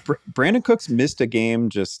mean, Brandon Cooks missed a game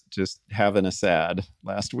just having a sad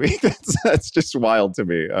last week. That's just wild to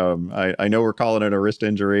me. I know we're calling it a wrist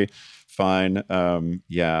injury. Fine.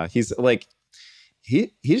 Yeah, he's like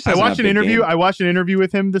he just. I watched an interview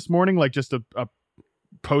with him this morning, like just a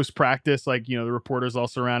post practice, like, you know, the reporters all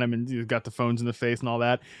surround him and he's got the phones in the face and all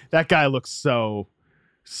that. That guy looks so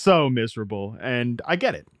miserable, and I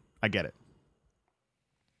get it.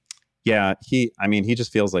 Yeah, he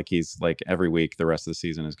just feels like he's like every week the rest of the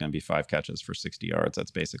season is going to be 5 catches for 60 yards. That's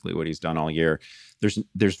basically what he's done all year.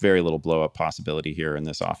 There's very little blow up possibility here in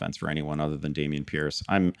this offense for anyone other than Dameon Pierce.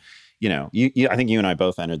 I think you and I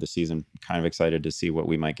both entered the season kind of excited to see what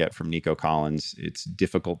we might get from Nico Collins. It's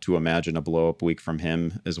difficult to imagine a blow up week from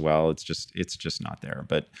him as well. It's just not there.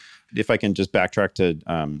 But if I can just backtrack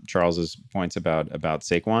to Charles's points about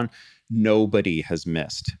Saquon, nobody has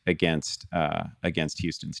missed against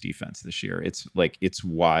Houston's defense this year. It's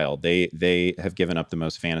wild. They have given up the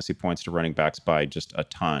most fantasy points to running backs by just a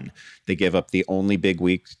ton. They gave up the only big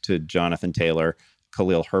week to Jonathan Taylor.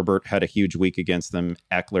 Khalil Herbert had a huge week against them.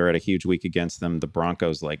 Eckler had a huge week against them. The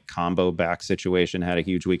Broncos combo back situation had a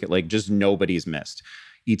huge week. Just nobody's missed.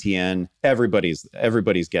 ETN, everybody's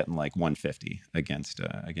getting 150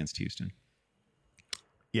 against Houston.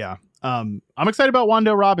 Yeah. I'm excited about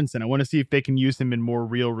Wan'Dale Robinson. I want to see if they can use him in more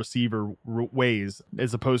real receiver ways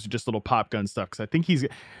as opposed to just little pop gun stuff. Because I think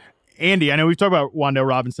Andy, I know we've talked about Wan'Dale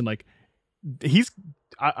Robinson. He's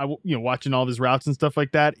watching all of his routes and stuff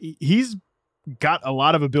like that. He's got a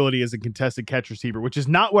lot of ability as a contested catch receiver, which is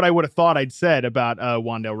not what I would have thought I'd said about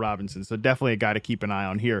Wan'Dale Robinson. So definitely a guy to keep an eye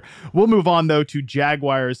on here. We'll move on though to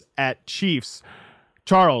Jaguars at Chiefs.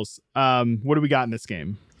 Charles, what do we got in this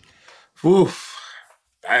game? Oof.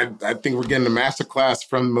 I think we're getting a masterclass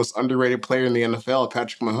from the most underrated player in the NFL,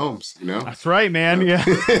 Patrick Mahomes. That's right, man. Yeah.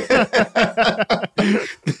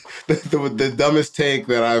 the dumbest take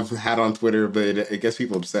that I've had on Twitter, but it gets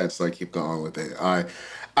people upset, so I keep going with it. I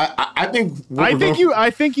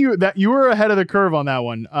think you were ahead of the curve on that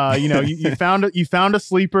one. You found a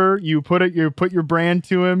sleeper. You put your brand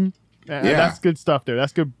to him. That's good stuff there.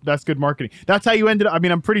 That's good marketing. That's how you ended up. I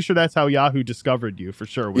mean, I'm pretty sure that's how Yahoo discovered you for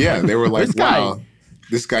sure. They were like, wow.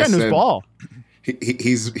 This guy said ball.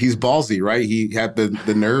 He's ballsy, right? He had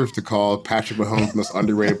the nerve to call Patrick Mahomes the most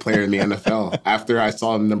underrated player in the NFL. After I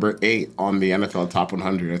saw him number 8 on the NFL Top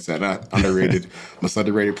 100, I said, underrated, most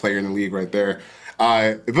underrated player in the league right there.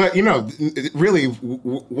 But really,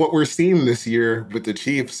 what we're seeing this year with the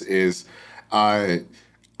Chiefs is, I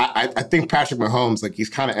think Patrick Mahomes, he's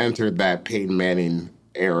kind of entered that Peyton Manning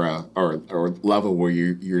era or level where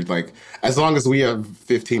you're like, as long as we have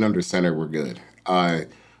 15 under center, we're good.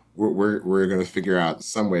 We're going to figure out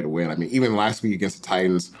some way to win. I mean, even last week against the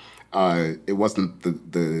Titans, it wasn't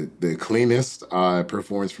the cleanest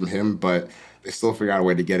performance from him, but they still figured out a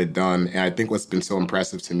way to get it done. And I think what's been so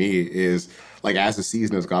impressive to me is, as the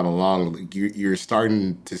season has gone along, you're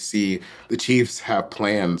starting to see the Chiefs have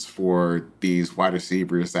plans for these wide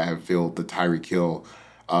receivers that have filled the Tyreek Hill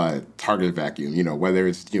target vacuum. Whether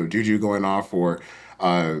it's Juju going off or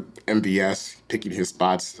MVS picking his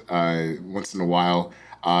spots once in a while.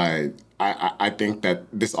 I think that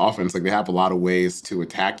this offense, they have a lot of ways to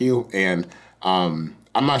attack you, and I'm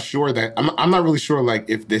not really sure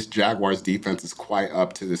if this Jaguars defense is quite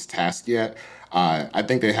up to this task yet. I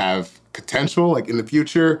think they have potential, in the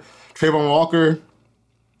future. Trayvon Walker,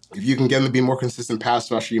 if you can get him to be a more consistent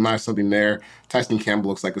pass rusher, you might have something there. Tyson Campbell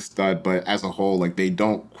looks like a stud, but as a whole, they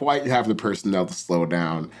don't quite have the personnel to slow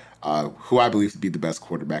down who I believe to be the best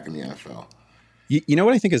quarterback in the NFL. You know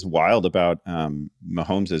what I think is wild about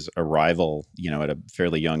Mahomes' arrival, at a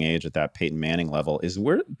fairly young age at that Peyton Manning level, is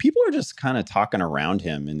where people are just kind of talking around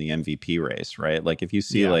him in the MVP race, right? If you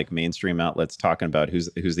see mainstream outlets talking about who's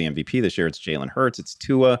the MVP this year, it's Jalen Hurts, it's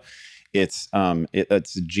Tua, it's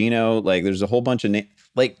Geno. There's a whole bunch of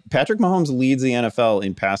Patrick Mahomes leads the NFL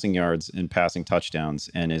in passing yards and passing touchdowns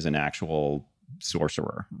and is an actual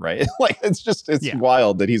sorcerer, right? It's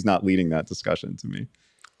wild that he's not leading that discussion to me.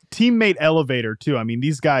 Teammate elevator too. I mean,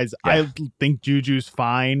 these guys, I think Juju's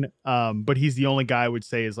fine, but he's the only guy I would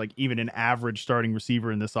say is even an average starting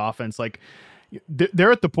receiver in this offense.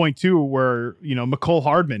 They're at the point too where Mecole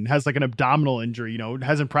Hardman has an abdominal injury.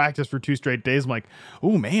 Hasn't practiced for 2 straight days. I'm like,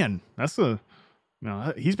 oh man,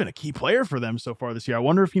 he's been a key player for them so far this year. I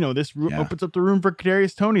wonder if this opens up the room for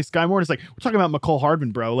Kadarius Toney, Sky Moore. It's we're talking about Mecole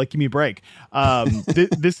Hardman, bro. Give me a break.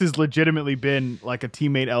 This has legitimately been a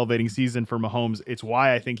teammate elevating season for Mahomes. It's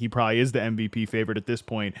why I think he probably is the MVP favorite at this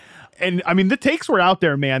point. And I mean, the takes were out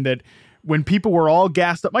there, man, that when people were all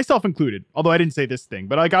gassed up, myself included, although I didn't say this thing,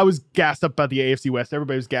 but I was gassed up about the AFC West.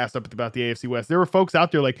 Everybody was gassed up about the AFC West. There were folks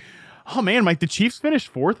out there oh man, the Chiefs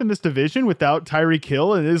finished 4th in this division without Tyreek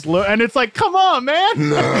Hill and and it's come on, man.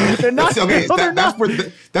 No. They're not. Okay, that's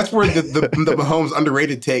where the Mahomes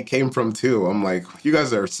underrated take came from too. I'm like, you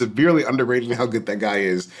guys are severely underrating how good that guy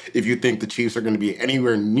is if you think the Chiefs are going to be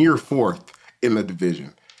anywhere near 4th in the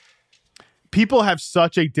division. People have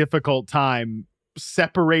such a difficult time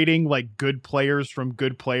separating good players from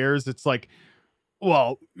good players. It's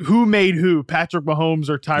well, who made who, Patrick Mahomes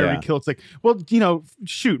or Tyreek Hill? It's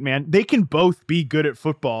shoot, man, they can both be good at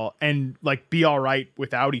football and be all right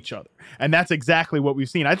without each other. And that's exactly what we've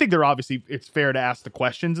seen. I think it's fair to ask the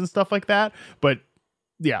questions and stuff like that. But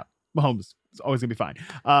yeah, Mahomes is always gonna be fine.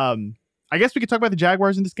 I guess we could talk about the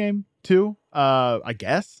Jaguars in this game too. I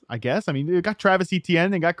guess. I mean, they got Travis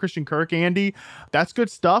Etienne, they got Christian Kirk, Andy. That's good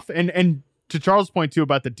stuff. And to Charles' point too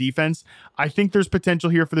about the defense, I think there's potential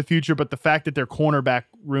here for the future, but the fact that their cornerback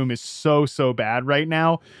room is so bad right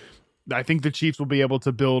now, I think the Chiefs will be able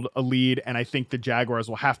to build a lead, and I think the Jaguars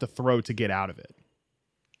will have to throw to get out of it.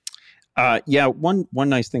 Yeah, one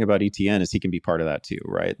nice thing about ETN is he can be part of that too,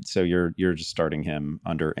 right? So you're just starting him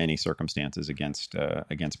under any circumstances against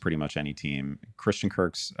pretty much any team. Christian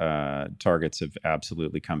Kirk's targets have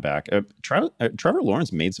absolutely come back. Trevor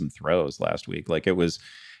Lawrence made some throws last week. Like it was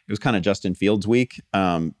kind of Justin Fields week,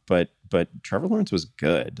 but Trevor Lawrence was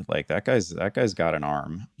good. Like that guy's got an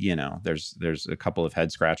arm. You know, there's a couple of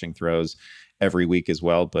head scratching throws every week as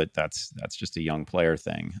well, but that's just a young player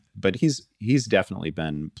thing. But he's definitely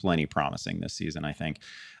been plenty promising this season, I think.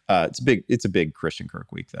 It's a big Christian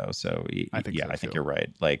Kirk week though. So I think you're right.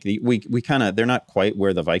 Like we kind of, they're not quite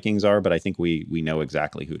where the Vikings are, but I think we know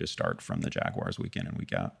exactly who to start from the Jaguars week in and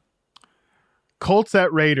week out. Colts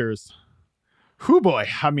at Raiders. Whew, boy.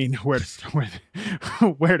 I mean, where to start?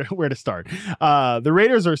 The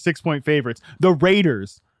Raiders are 6-point favorites. The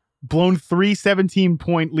Raiders blown 3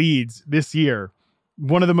 17-point leads this year.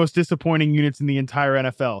 One of the most disappointing units in the entire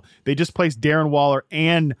NFL. They just placed Darren Waller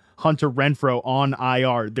and Hunter Renfrow on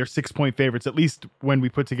IR. They're 6-point favorites, at least when we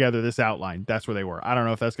put together this outline. That's where they were. I don't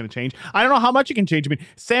know if that's going to change. I don't know how much it can change. I mean,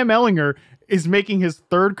 Sam Ehlinger is making his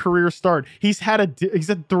third career start. He's had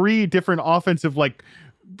 3 different offensive,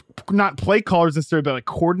 not play callers necessarily, but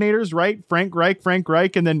coordinators, right? Frank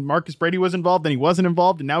Reich, and then Marcus Brady was involved, then he wasn't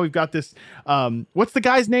involved, and now we've got this. What's the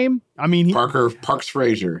guy's name? I mean, Parks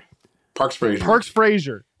Frazier,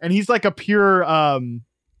 and he's like a pure. I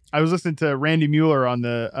was listening to Randy Mueller on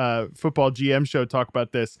the Football GM show talk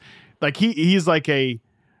about this. Like he's like a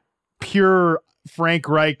pure Frank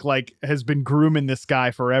Reich, like has been grooming this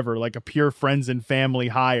guy forever, like a pure friends and family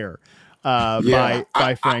hire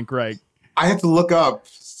by Frank Reich. I had to look up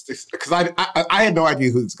because I had no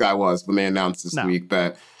idea who this guy was when they announced this week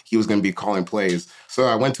that he was going to be calling plays. So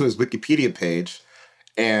I went to his Wikipedia page,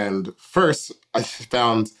 and first I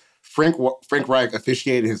found Frank Reich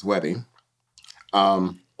officiated his wedding.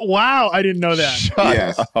 Wow, I didn't know that.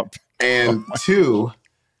 Yes, and 2,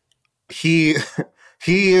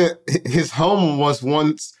 his home was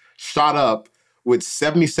once shot up with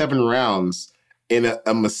 77 rounds in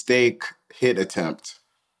a mistake hit attempt.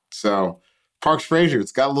 So Parks Frazier,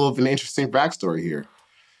 it's got a little of an interesting backstory here.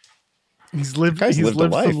 He's lived some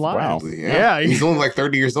life. Wow. Yeah, he's only like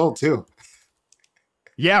 30 years old too.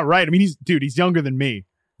 Yeah, right. I mean, he's younger than me.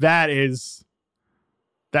 It's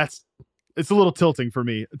a little tilting for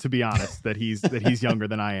me, to be honest, that he's younger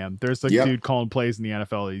than I am. There's a dude calling plays in the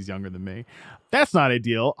NFL that he's younger than me. That's not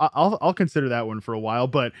ideal. I'll consider that one for a while,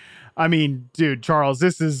 but I mean, dude, Charles,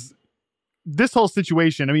 this whole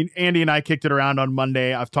situation, I mean, Andy and I kicked it around on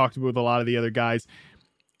Monday. I've talked with a lot of the other guys.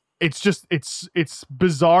 It's just, it's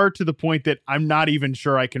bizarre to the point that I'm not even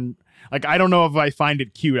sure I can, I don't know if I find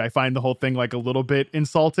it cute. I find the whole thing a little bit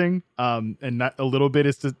insulting. And not a little bit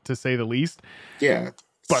is to say the least. Yeah.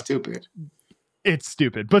 Stupid. It's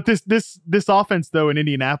stupid. But this offense though in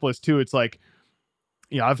Indianapolis too, it's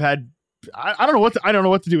I've had, I don't know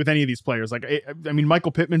what to do with any of these players. I mean,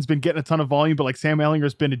 Michael Pittman's been getting a ton of volume, but Sam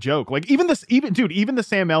Ehlinger's been a joke. Even the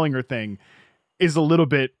Sam Ehlinger thing is a little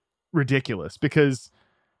bit ridiculous because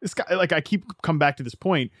this guy, I keep coming back to this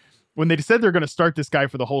point when they said they're going to start this guy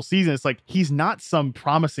for the whole season. It's he's not some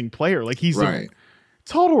promising player. He's a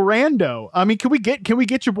total rando. I mean, can we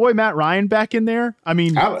get your boy Matt Ryan back in there? I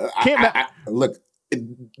mean, look,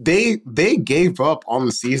 they gave up on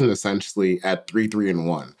the season essentially at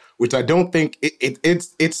 3-1. Which I don't think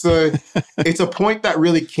it's a point that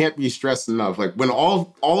really can't be stressed enough. When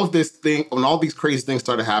all these crazy things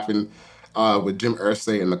started happening with Jim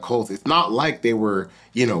Irsay and the Colts, it's not like they were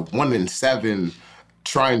 1-7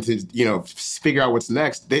 trying to figure out what's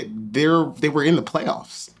next. They were in the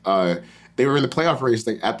playoffs. They were in the playoff race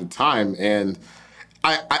at the time, and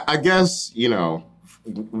I guess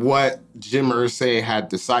what Jim Irsay had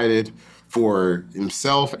decided for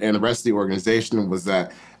himself and the rest of the organization was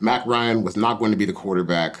that Matt Ryan was not going to be the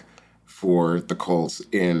quarterback for the Colts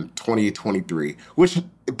in 2023, which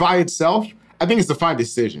by itself, I think it's a fine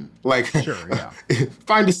decision. Sure, yeah.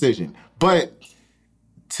 Fine decision. But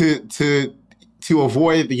to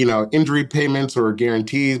avoid injury payments or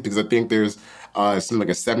guarantees, because I think there's some a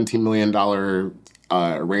 $17 million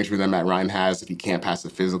arrangement that Matt Ryan has if he can't pass a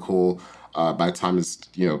physical by the time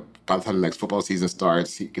the next football season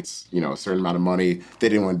starts, he gets, a certain amount of money. They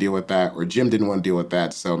didn't want to deal with that, or Jim didn't want to deal with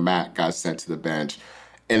that, so Matt got sent to the bench.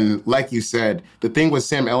 And like you said, the thing with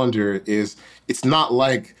Sam Ehlinger is it's not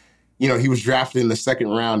like, he was drafted in the second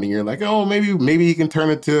round, and you're like, oh, maybe he can turn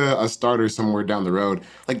into a starter somewhere down the road.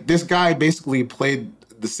 Like, this guy basically played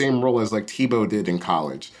the same role as like Tebow did in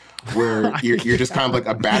college, where you're just kind of like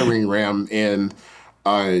a battering ram and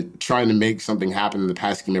trying to make something happen in the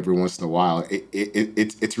pass game every once in a while.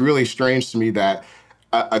 It's really strange to me that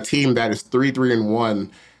a team that is 3-3-1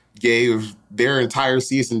 gave their entire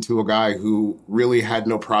season to a guy who really had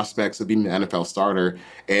no prospects of being an NFL starter.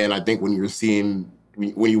 And I think when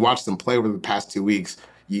you watch them play over the past 2 weeks,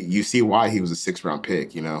 you see why he was a 6th-round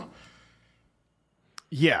pick,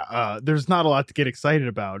 Yeah, there's not a lot to get excited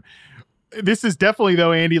about. This is definitely,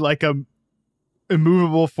 though, Andy, like a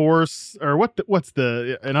immovable force, or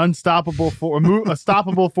an unstoppable force, a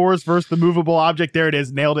stoppable force versus the movable object. There it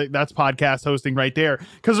is. Nailed it. That's podcast hosting right there.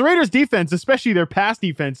 Because the Raiders defense, especially their pass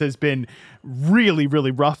defense, has been really,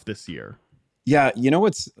 really rough this year. Yeah,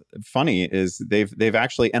 what's funny is they've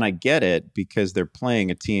actually, and I get it because they're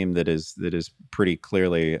playing a team that is pretty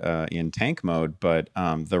clearly in tank mode. But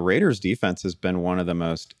the Raiders defense has been one of the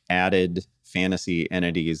most added fantasy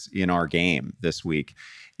entities in our game this week,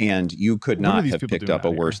 and you could not have picked up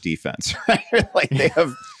a worse defense. Right? Like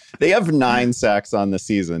they have 9 sacks on the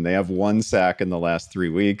season. They have 1 sack in the last 3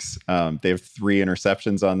 weeks. They have 3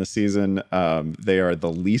 interceptions on the season. They are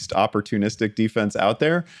the least opportunistic defense out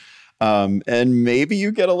there. And maybe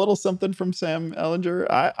you get a little something from Sam Ehlinger.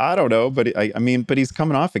 I don't know, but but he's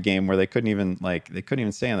coming off a game where they couldn't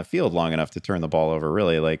even stay on the field long enough to turn the ball over.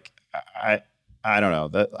 Really, I don't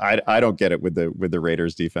know. I don't get it with the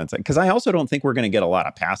Raiders defense, because I also don't think we're going to get a lot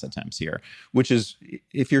of pass attempts here, which is,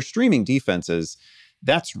 if you're streaming defenses,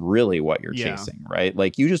 that's really what you're chasing, right?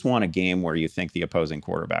 Like, you just want a game where you think the opposing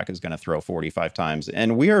quarterback is going to throw 45 times.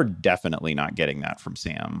 And we are definitely not getting that from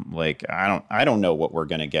Sam. Like, I don't know what we're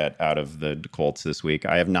going to get out of the Colts this week.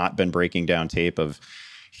 I have not been breaking down tape of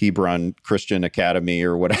Hebron Christian Academy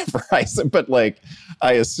or whatever. But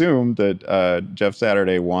I assume that Jeff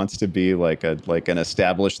Saturday wants to be like an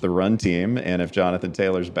establish the run team, and if Jonathan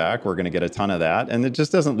Taylor's back, we're going to get a ton of that, and it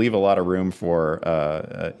just doesn't leave a lot of room for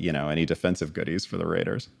any defensive goodies for the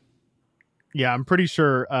Raiders. Yeah, I'm pretty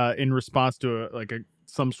sure in response to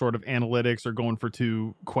some sort of analytics or going for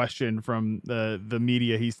 2 question from the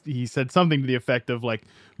media, he said something to the effect of like,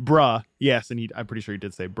 bruh, yes, and I'm pretty sure he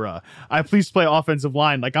did say bruh, I please play offensive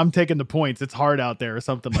line, like I'm taking the points, it's hard out there, or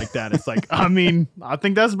something like that. It's like, I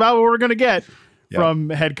think that's about what we're gonna get from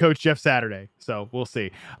head coach Jeff Saturday, so we'll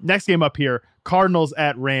see. Next game up here, Cardinals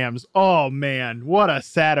at Rams. Oh man, what a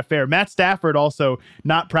sad affair. Matt Stafford also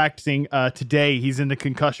not practicing today. He's in the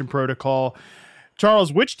concussion protocol.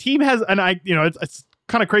 Charles, which team has, and it's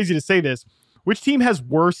kind of crazy to say this, which team has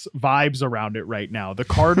worse vibes around it right now? The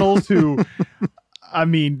Cardinals, who,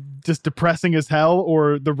 just depressing as hell,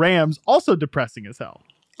 or the Rams, also depressing as hell?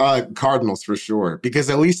 Cardinals for sure, because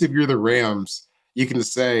at least if you're the Rams, you can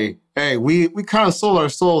say, hey, we kind of sold our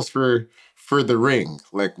souls for the ring.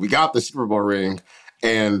 Like, we got the Super Bowl ring,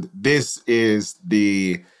 and this is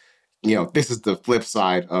the flip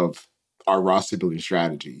side of our roster building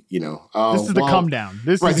strategy. This is the come down.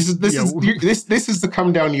 This is the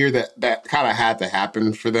come down year that kind of had to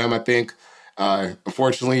happen for them. I think,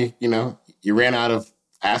 unfortunately, you ran out of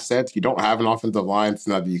assets. You don't have an offensive line. It's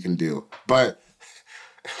nothing you can do. But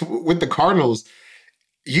with the Cardinals,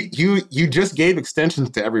 you just gave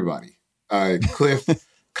extensions to everybody. Cliff,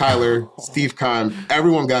 Kyler, Steve Kahn,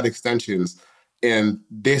 everyone got extensions, and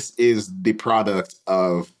this is the product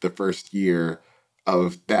of the first year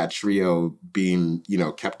of that trio being,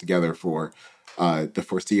 kept together for the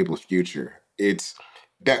foreseeable future. It's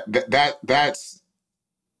that's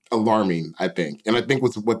alarming, I think. And I think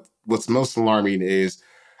what's most alarming is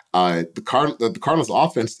the Cardinals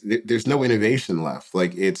offense. There's no innovation left.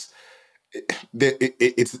 Like, it's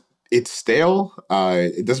stale.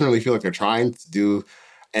 It doesn't really feel like they're trying to do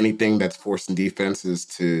anything that's forcing defenses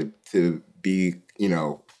to be,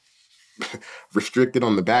 restricted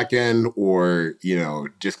on the back end, or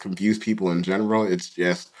just confuse people in general. It's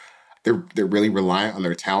just they're really reliant on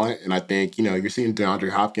their talent, and I think you're seeing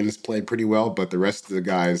DeAndre Hopkins play pretty well, but the rest of the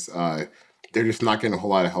guys, they're just not getting a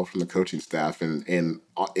whole lot of help from the coaching staff, and in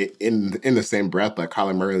the same breath, like,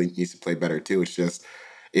 Kyler Murray needs to play better too. It's just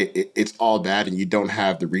it's all that, and you don't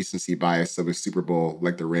have the recency bias of a Super Bowl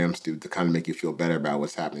like the Rams do to kind of make you feel better about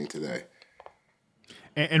what's happening today.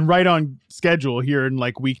 And right on schedule here in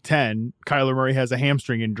week 10, Kyler Murray has a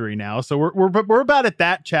hamstring injury now. So we're about at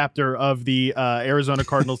that chapter of the Arizona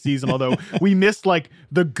Cardinals season, although we missed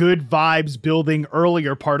the good vibes building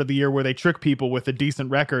earlier part of the year where they trick people with a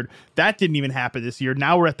decent record. That didn't even happen this year.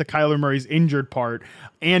 Now we're at the Kyler Murray's injured part.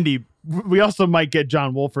 Andy, we also might get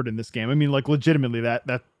John Wolford in this game. Legitimately,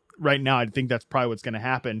 that right now, I think that's probably what's going to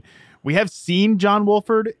happen. We have seen John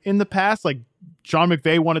Wolford in the past. Like Sean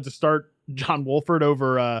McVay wanted to start John Wolford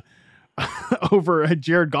over over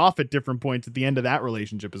Jared Goff at different points at the end of that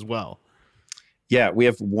relationship as well. Yeah, we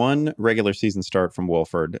have one regular season start from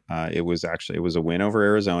Wolford. It was a win over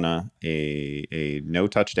Arizona, a no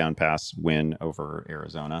touchdown pass win over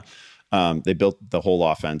Arizona. They built the whole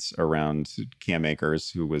offense around Cam Akers,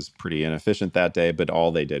 who was pretty inefficient that day, but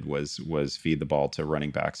all they did was feed the ball to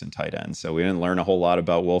running backs and tight ends. So we didn't learn a whole lot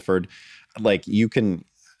about Wolford. Like you can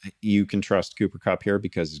trust Cooper Kupp here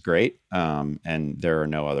because he's great. And there are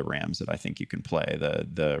no other Rams that I think you can play.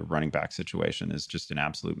 The running back situation is just an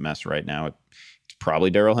absolute mess right now. It's probably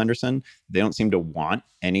Darrell Henderson. They don't seem to want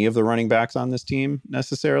any of the running backs on this team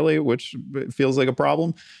necessarily, which feels like a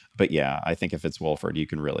problem. But yeah, I think if it's Wolford, you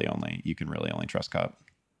can really only trust Kupp.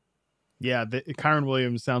 Yeah, Kyron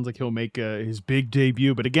Williams sounds like he'll make his big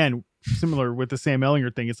debut. But again, similar with the Sam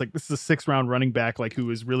Ehlinger thing, it's like this is a 6th-round running back like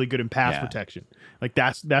who is really good in pass protection. Like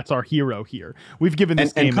that's our hero here. We've given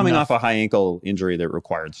this game and coming enough. off a high ankle injury that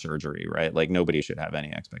required surgery, right? Like nobody should have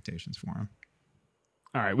any expectations for him.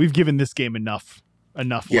 All right, we've given this game enough.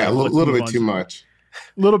 Yeah, a little bit too much.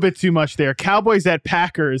 A little bit too much there. Cowboys at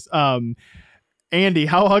Packers. Andy,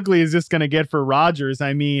 how ugly is this going to get for Rodgers?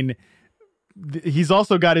 I mean, he's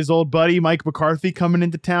also got his old buddy Mike McCarthy coming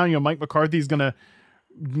into town. You know, Mike McCarthy's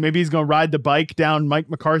maybe he's gonna ride the bike down Mike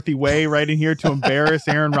McCarthy way right in here to embarrass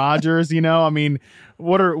Aaron Rodgers. You know, I mean,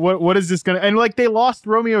 what is this gonna? And like they lost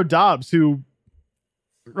Romeo Doubs,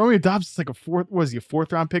 Romeo Doubs is like a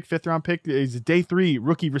 4th round pick, 5th round pick. He's a day 3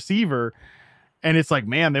 rookie receiver. And it's like,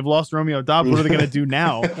 man, they've lost Romeo Doubs. What are they going to do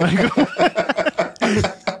now?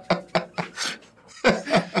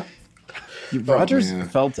 Rodgers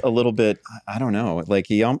felt a little bit, I don't know, like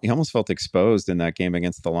he almost felt exposed in that game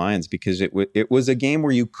against the Lions because it was a game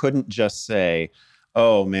where you couldn't just say,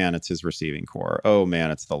 oh man, it's his receiving core. Oh man,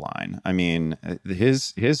 it's the line. I mean,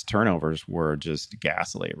 his turnovers were just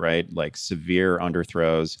ghastly, right? Like severe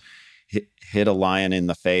underthrows. Hit a lion in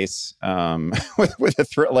the face with a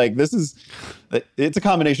throw. Like it's a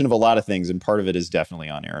combination of a lot of things, and part of it is definitely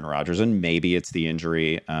on Aaron Rodgers, and maybe it's the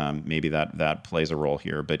injury. Maybe that plays a role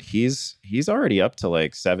here. But he's already up to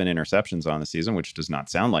like 7 interceptions on the season, which does not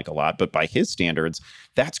sound like a lot, but by his standards,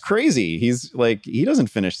 that's crazy. He's like he doesn't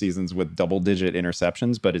finish seasons with double-digit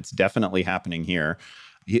interceptions, but it's definitely happening here.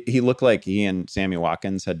 He looked like he and Sammy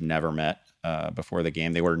Watkins had never met. Before the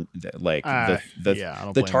game, they were like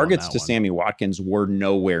the targets to Sammy Watkins were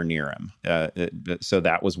nowhere near him. So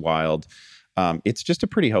that was wild. It's just a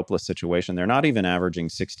pretty hopeless situation. They're not even averaging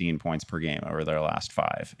 16 points per game over their last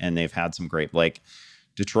 5. And they've had some great, like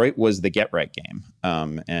Detroit was the get right game.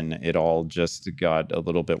 And it all just got a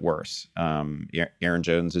little bit worse. Aaron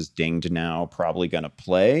Jones is dinged now, probably going to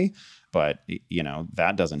play. But, you know,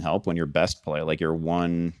 that doesn't help when your best player, like your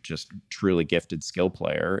one just truly gifted skill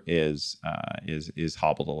player is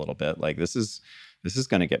hobbled a little bit. Like this is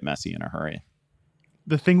going to get messy in a hurry.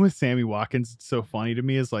 The thing with Sammy Watkins, it's so funny to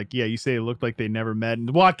me, is like, yeah, you say it looked like they never met.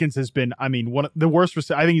 And Watkins has been, I mean, one of the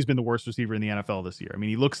worst. I think he's been the worst receiver in the NFL this year. I mean,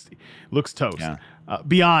 he looks toast,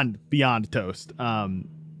 beyond toast.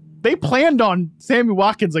 They planned on Sammy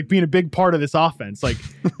Watkins like being a big part of this offense. Like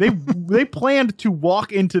they planned to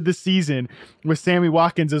walk into this season with Sammy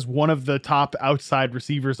Watkins as one of the top outside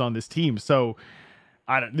receivers on this team. So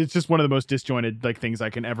it's just one of the most disjointed like things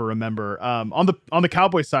I can ever remember. On the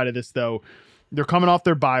Cowboys side of this though, they're coming off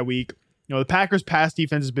their bye week. You know, the Packers pass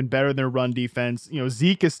defense has been better than their run defense. You know,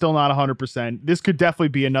 Zeke is still not 100%. This could definitely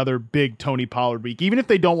be another big Tony Pollard week, even if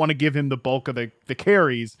they don't want to give him the bulk of the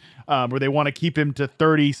carries, or they want to keep him to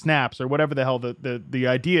 30 snaps or whatever the hell the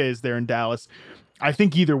idea is there in Dallas. I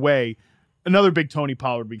think either way, another big Tony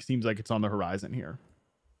Pollard week seems like it's on the horizon here.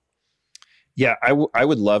 Yeah, I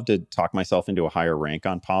would love to talk myself into a higher rank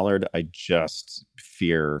on Pollard. I just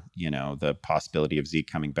fear, you know, the possibility of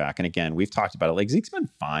Zeke coming back. And again, we've talked about it. Like Zeke's been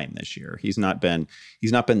fine this year. He's not been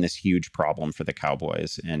this huge problem for the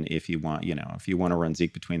Cowboys. And if you want to run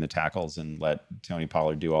Zeke between the tackles and let Tony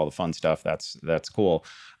Pollard do all the fun stuff, that's cool.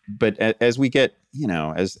 But as we get, you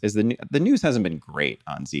know, as the news hasn't been great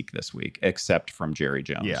on Zeke this week, except from Jerry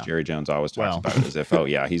Jones. Yeah. Jerry Jones always talks about it as if, oh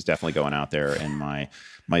yeah, he's definitely going out there, and my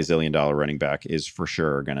 $1 zillion running back is for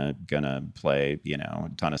sure gonna play, you know,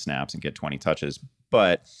 a ton of snaps and get 20 touches.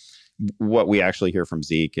 But what we actually hear from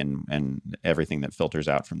Zeke and everything that filters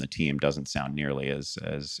out from the team doesn't sound nearly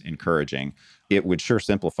as encouraging. It would sure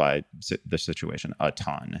simplify the situation a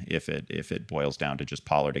ton if it boils down to just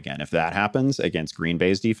Pollard again. If that happens against Green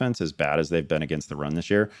Bay's defense, as bad as they've been against the run this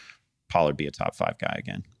year, Pollard be a top 5 guy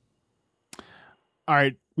again. All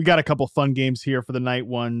right, we got a couple fun games here for the night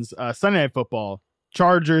ones. Sunday Night Football.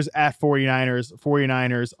 Chargers at 49ers.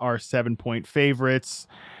 49ers are 7-point favorites.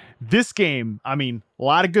 This game, I mean, a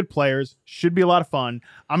lot of good players, should be a lot of fun.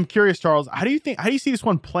 I'm curious, Charles, how do you see this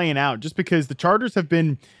one playing out? Just because the Chargers have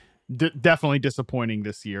been definitely disappointing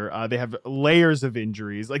this year. They have layers of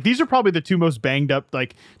injuries. Like, these are probably the two most banged up,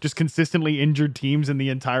 like, just consistently injured teams in the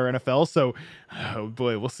entire NFL. So, oh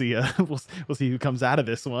boy, we'll see. We'll see who comes out of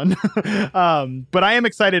this one. But I am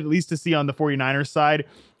excited at least to see on the 49ers side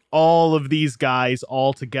all of these guys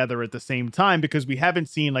all together at the same time, because we haven't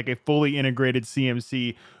seen like a fully integrated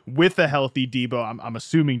CMC with a healthy Debo. I'm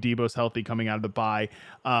assuming Debo's healthy coming out of the bye.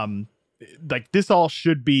 Like, this all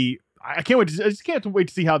should be, I just can't wait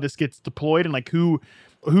to see how this gets deployed and like who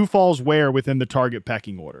falls where within the target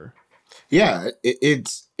pecking order. Yeah,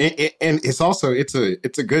 it's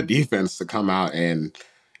a good defense to come out and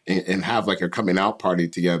have like a coming out party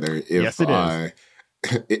together. Yes, it is.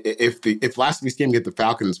 If last week's game against the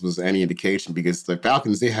Falcons was any indication, because the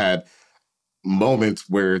Falcons, they had moments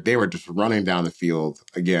where they were just running down the field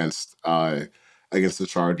against the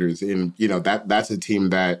Chargers, and that's a team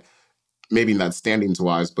that maybe not standings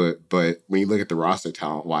wise, but when you look at the roster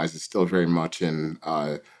talent wise, it's still very much in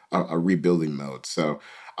a rebuilding mode. So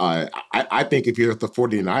I think if you're the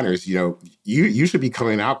 49ers, you should be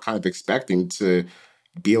coming out kind of expecting to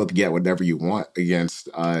be able to get whatever you want against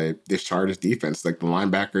this Chargers defense. Like, the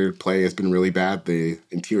linebacker play has been really bad. The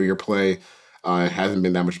interior play hasn't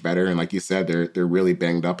been that much better. And like you said, they're really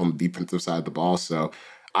banged up on the defensive side of the ball. So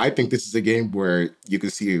I think this is a game where you can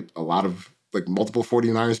see a lot of like multiple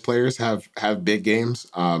 49ers players have big games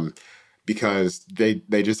because they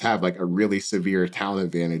just have like a really severe talent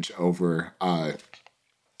advantage over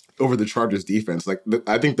the Chargers defense. Like,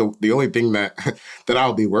 I think the only thing that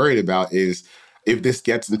I'll be worried about is if this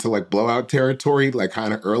gets into like blowout territory, like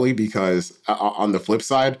kind of early, because on the flip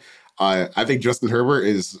side, I think Justin Herbert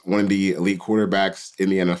is one of the elite quarterbacks in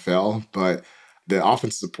the NFL, but the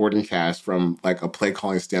offensive supporting cast from like a play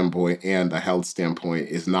calling standpoint and a health standpoint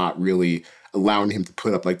is not really allowing him to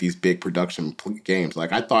put up like these big production games.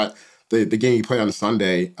 Like, I thought the game he played on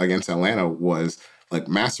Sunday against Atlanta was like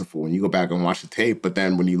masterful when you go back and watch the tape, but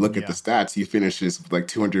then when you look at the stats, he finishes with like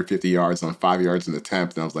 250 yards on 5 yards in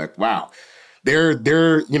attempt, and I was like, wow.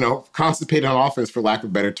 They're constipated on offense, for lack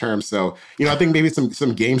of a better term. So, I think maybe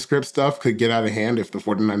some game script stuff could get out of hand if the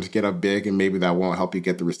 49ers get up big, and maybe that won't help you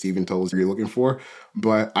get the receiving totals you're looking for.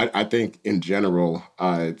 But I think in general,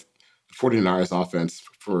 the 49ers offense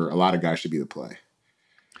for a lot of guys should be the play.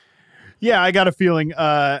 Yeah, I got a feeling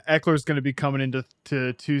Eckler's going to be coming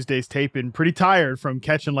into Tuesday's taping pretty tired from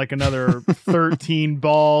catching like another 13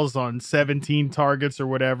 balls on 17 targets or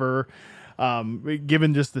whatever.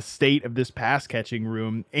 Given just the state of this pass catching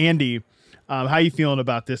room. Andy, how you feeling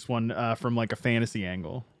about this one from like a fantasy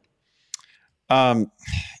angle?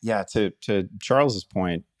 Yeah, to Charles's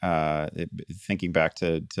point, thinking back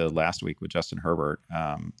to last week with Justin Herbert,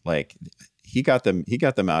 like he got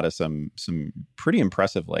them out of some pretty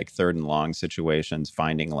impressive like third and long situations,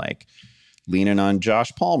 finding like leaning on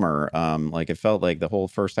Josh Palmer. Like, it felt like the whole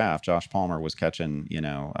first half, Josh Palmer was catching,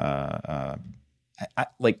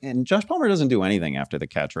 and Josh Palmer doesn't do anything after the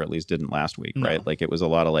catch, or at least didn't last week, right? No. Like, it was a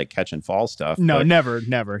lot of like catch and fall stuff. No, never.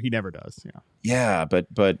 He never does. Yeah. Yeah, but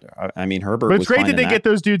I mean, Herbert. But it's great that they get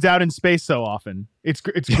those dudes out in space so often. It's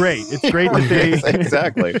great. It's great that they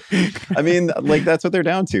exactly. I mean, like, that's what they're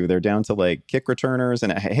down to. They're down to like kick returners,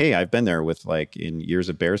 and hey, I've been there with like in years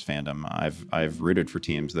of Bears fandom. I've rooted for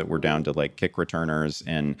teams that were down to like kick returners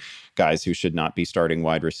and guys who should not be starting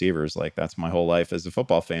wide receivers. Like, that's my whole life as a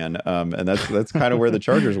football fan, and that's kind of where the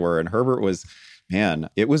Chargers were. And Herbert was. Man,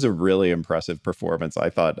 it was a really impressive performance. I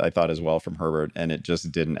thought as well from Herbert, and it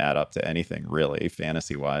just didn't add up to anything really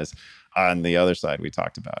fantasy wise. On the other side, we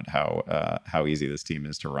talked about how easy this team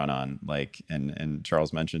is to run on. Like, and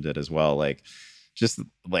Charles mentioned it as well. Like, just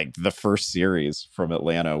like the first series from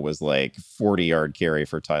Atlanta was like 40-yard carry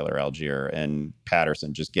for Tyler Algier, and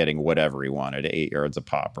Patterson just getting whatever he wanted, 8 yards a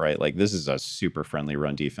pop, right? Like, this is a super friendly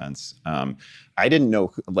run defense. I didn't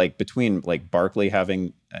know, like, between like Barkley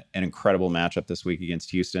having an incredible matchup this week against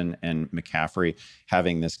Houston and McCaffrey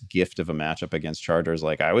having this gift of a matchup against Chargers,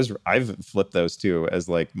 like I've flipped those two as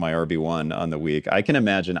like my RB1 on the week. I can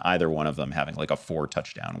imagine either one of them having like a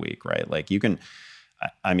 4-touchdown week, right? Like, you can.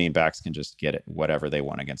 I mean, backs can just get it whatever they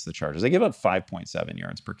want against the Chargers. They give up 5.7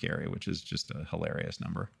 yards per carry, which is just a hilarious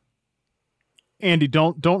number. Andy,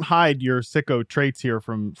 don't hide your sicko traits here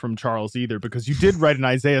from Charles either, because you did write an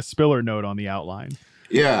Isaiah Spiller note on the outline.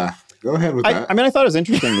 Yeah, go ahead with that. I mean, I thought it was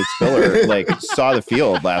interesting that Spiller like saw the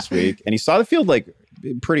field last week, and he saw the field like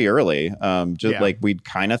pretty early. Like, we'd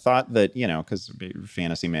kind of thought that, because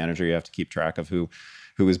fantasy manager, you have to keep track of who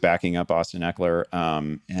who was backing up Austin Eckler.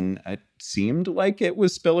 And it seemed like it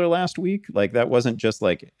was Spiller last week. Like that wasn't just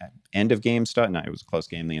like end of game stuff. No, it was a close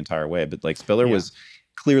game the entire way, but like Spiller was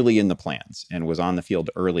clearly in the plans and was on the field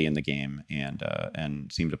early in the game and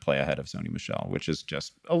seemed to play ahead of Sony Michel, which is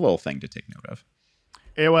just a little thing to take note of.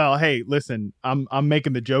 Yeah, well, hey, listen, I'm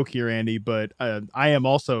making the joke here, Andy, but I am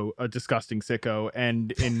also a disgusting sicko,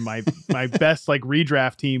 and in my best like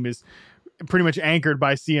redraft team is pretty much anchored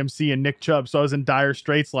by CMC and Nick Chubb. So I was in dire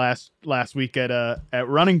straits last week at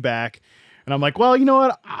running back, and I'm like, well, you know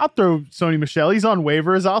what? I'll throw Sony Michel. He's on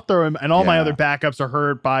waivers. I'll throw him, and all my other backups are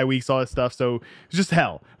hurt, bye weeks, all that stuff. So it's just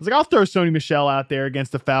hell. I was like, I'll throw Sony Michel out there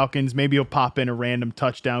against the Falcons. Maybe he'll pop in a random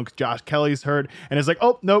touchdown because Josh Kelly's hurt. And it's like,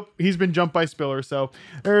 oh nope, he's been jumped by Spiller. So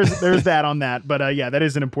there's that on that. But yeah, that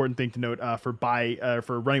is an important thing to note for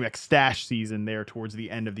running back stash season there towards the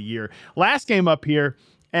end of the year. Last game up here,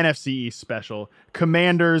 NFC East special.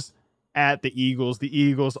 Commanders at the Eagles. The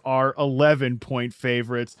Eagles are 11-point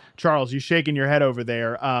favorites. Charles, you shaking your head over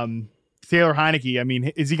there. Taylor Heineke, I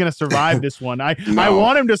mean, is he going to survive this one? I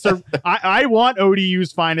want him to I want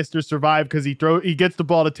ODU's finest to survive because he gets the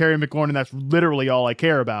ball to Terry McLaurin, and that's literally all I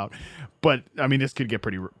care about. But I mean, this could get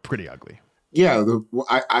pretty ugly. Yeah,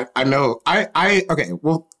 I know. Okay.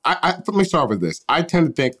 Well, let me start with this. I tend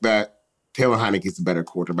to think that Taylor Heineke is a better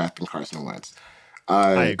quarterback than Carson Wentz.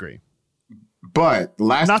 I agree. But the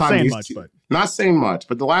last not time saying much,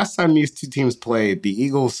 but the last time these two teams played, the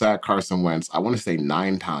Eagles sacked Carson Wentz, I want to say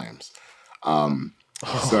 9 times. I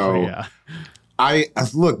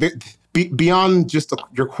look beyond just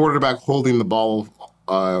your quarterback holding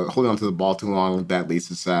onto the ball too long, that leads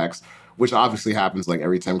to sacks, which obviously happens like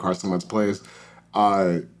every time Carson Wentz plays.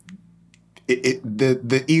 The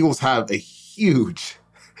Eagles have a huge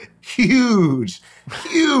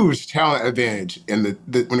talent advantage in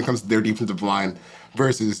when it comes to their defensive line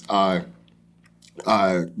versus the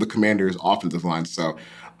Commanders' offensive line. So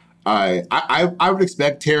I would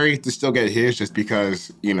expect Terry to still get his just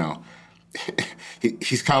because, you know,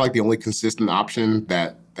 he's kind of like the only consistent option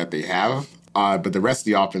that they have. But the rest of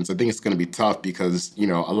the offense, I think it's going to be tough because, you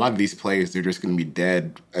know, a lot of these plays, they're just going to be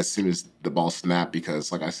dead as soon as the ball snapped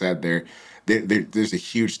because, like I said, there's a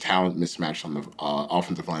huge talent mismatch on the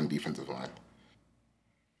offensive line and defensive line.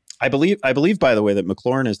 I believe, by the way, that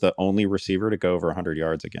McLaurin is the only receiver to go over 100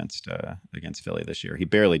 yards against Philly this year. He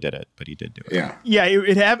barely did it, but he did do it. Yeah.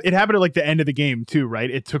 It happened at like the end of the game too,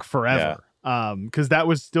 right? It took forever because that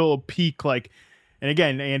was still a peak. Like, and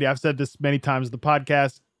again, Andy, I've said this many times in the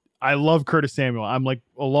podcast. I love Curtis Samuel. I'm like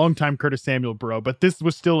a longtime Curtis Samuel bro, but this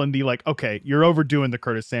was still in the like, okay, you're overdoing the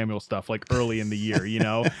Curtis Samuel stuff like early in the year, you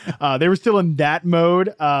know? They were still in that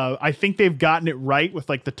mode. I think they've gotten it right with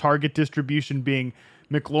like the target distribution being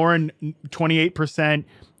McLaurin 28%,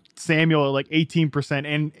 Samuel like 18%,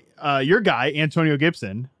 and your guy, Antonio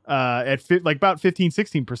Gibson, at about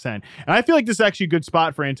 15-16%. And I feel like this is actually a good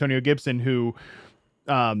spot for Antonio Gibson, who,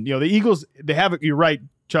 you know, the Eagles, they have it. You're right,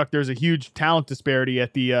 Chuck, there's a huge talent disparity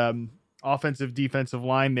at the offensive defensive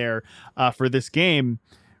line there for this game.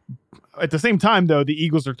 At the same time, though, the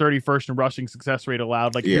Eagles are 31st in rushing success rate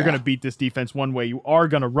allowed. Like, if you're going to beat this defense one way, you are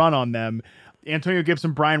going to run on them. Antonio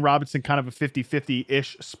Gibson, Brian Robinson, kind of a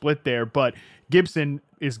 50-50-ish split there, but Gibson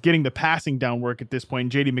is getting the passing down work at this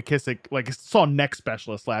point. J.D. McKissick, like, saw neck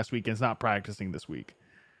specialist last week and is not practicing this week.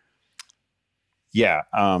 Yeah,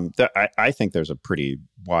 I think there's a pretty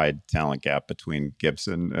wide talent gap between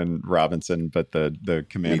Gibson and Robinson, but the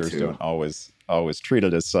Commanders don't always treat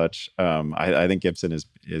it as such. I think Gibson is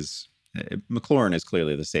McLaurin is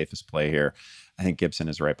clearly the safest play here. I think Gibson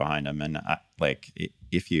is right behind him, and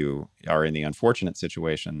if you are in the unfortunate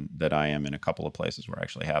situation that I am in a couple of places where I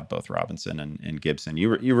actually have both Robinson and Gibson, you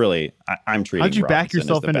really I'm treating. How'd you Robinson back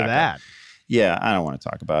yourself into that? Yeah, I don't want to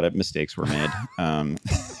talk about it. Mistakes were made.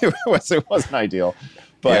 It wasn't ideal,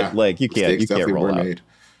 but you can't roll out. Made.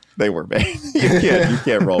 They were made. you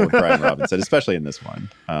can't roll with Brian Robinson, especially in this one.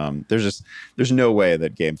 There's no way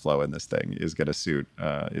that game flow in this thing is going to suit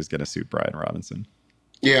Brian Robinson.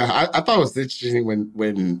 Yeah, I thought it was interesting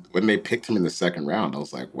when they picked him in the second round. I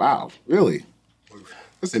was like, wow, really?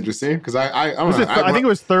 That's interesting because I don't know. I think it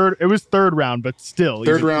was third. It was third round, but still,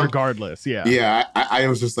 third round, regardless. Yeah, yeah. I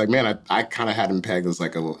was just like, man, I kind of had him pegged as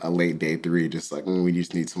like a late day 3, just like we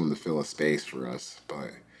just need someone to fill a space for us.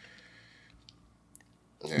 But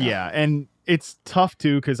yeah, and it's tough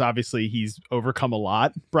too because obviously he's overcome a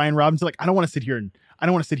lot. Brian Robinson, like I don't want to sit here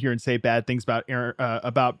and say bad things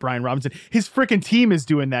about Brian Robinson. His freaking team is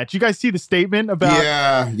doing that. Did you guys see the statement about?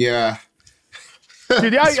 Yeah.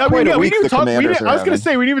 Dude, I was going to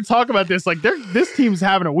say we didn't even talk about this. Like, this team's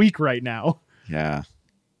having a week right now. Yeah.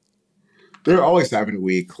 they're always having a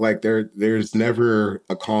week. Like there's never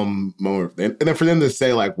a calm moment. And then for them to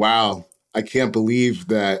say like, wow, I can't believe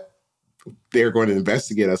that they're going to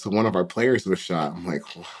investigate us when one of our players was shot. I'm like,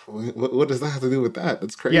 what does that have to do with that?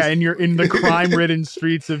 That's crazy. Yeah, and you're in the crime-ridden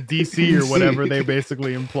streets of DC or whatever they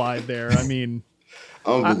basically implied there. I mean,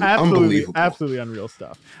 absolutely unreal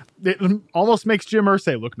stuff. It almost makes Jim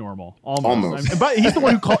Irsay look normal. Almost. I mean, but he's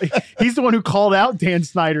the one who called out Dan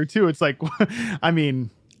Snyder too. It's like, I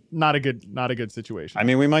mean, not a good situation. I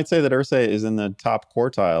mean, we might say that Irsay is in the top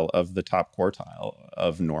quartile of the top quartile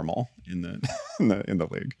of normal in the in the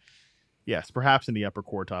league. Yes, perhaps in the upper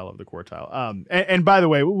quartile of the quartile. And by the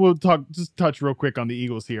way, we'll touch real quick on the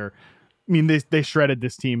Eagles here. I mean, they shredded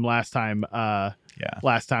this team last time.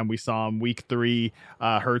 Last time we saw him, week 3,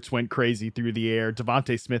 Hurts went crazy through the air.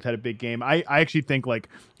 Devontae Smith had a big game. I actually think, like,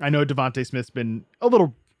 I know Devontae Smith's been a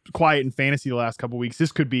little quiet in fantasy the last couple of weeks.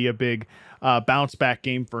 This could be a big bounce back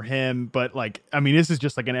game for him. But, like, I mean, this is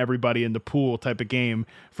just like an everybody in the pool type of game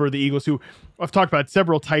for the Eagles, who I've talked about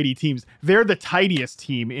several tidy teams. They're the tidiest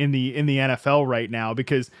team in the NFL right now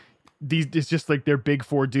because it's just like they're big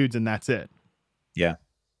 4 dudes and that's it. Yeah.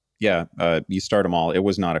 Yeah, you start them all. It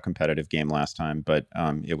was not a competitive game last time, but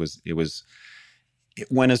it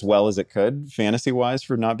went as well as it could fantasy wise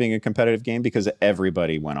for not being a competitive game because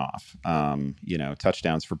everybody went off.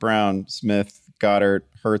 Touchdowns for Brown, Smith, Goddard,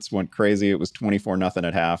 Hurts went crazy. It was 24-0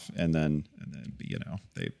 at half, and then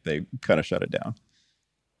they kind of shut it down.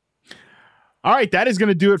 All right, that is going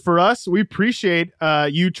to do it for us. We appreciate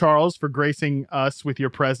you, Charles, for gracing us with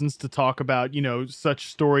your presence to talk about, such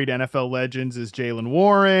storied NFL legends as Jaylen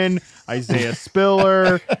Warren, Isaiah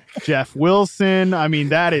Spiller, Jeff Wilson. I mean,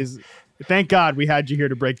 thank God we had you here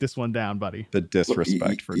to break this one down, buddy. The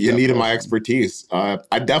disrespect for you needed Wilson. my expertise. I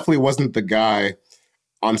definitely wasn't the guy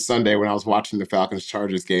on Sunday when I was watching the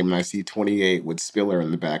Falcons-Chargers game and I see 28 with Spiller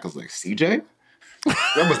in the back. I was like, CJ?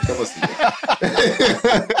 That was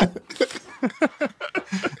CJ.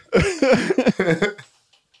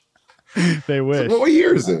 They wish. So what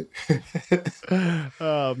year is it?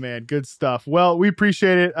 Oh man, good stuff. Well, we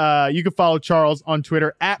appreciate it. You can follow Charles on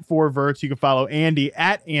Twitter @4verts. You can follow Andy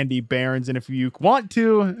 @Andy Barons. And if you want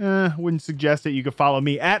to, wouldn't suggest it, you can follow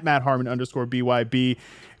me @MattHarmon_BYB. If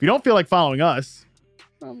you don't feel like following us,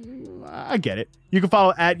 I get it. You can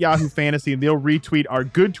follow @Yahoo Fantasy, and they'll retweet our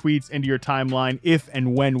good tweets into your timeline if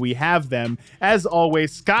and when we have them. As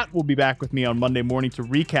always, Scott will be back with me on Monday morning to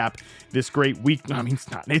recap this great week. I mean,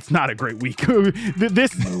 it's not a great week. What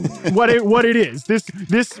it is.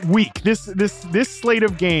 This week, this slate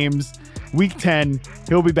of games, week 10.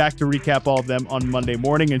 He'll be back to recap all of them on Monday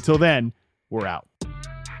morning. Until then, we're out.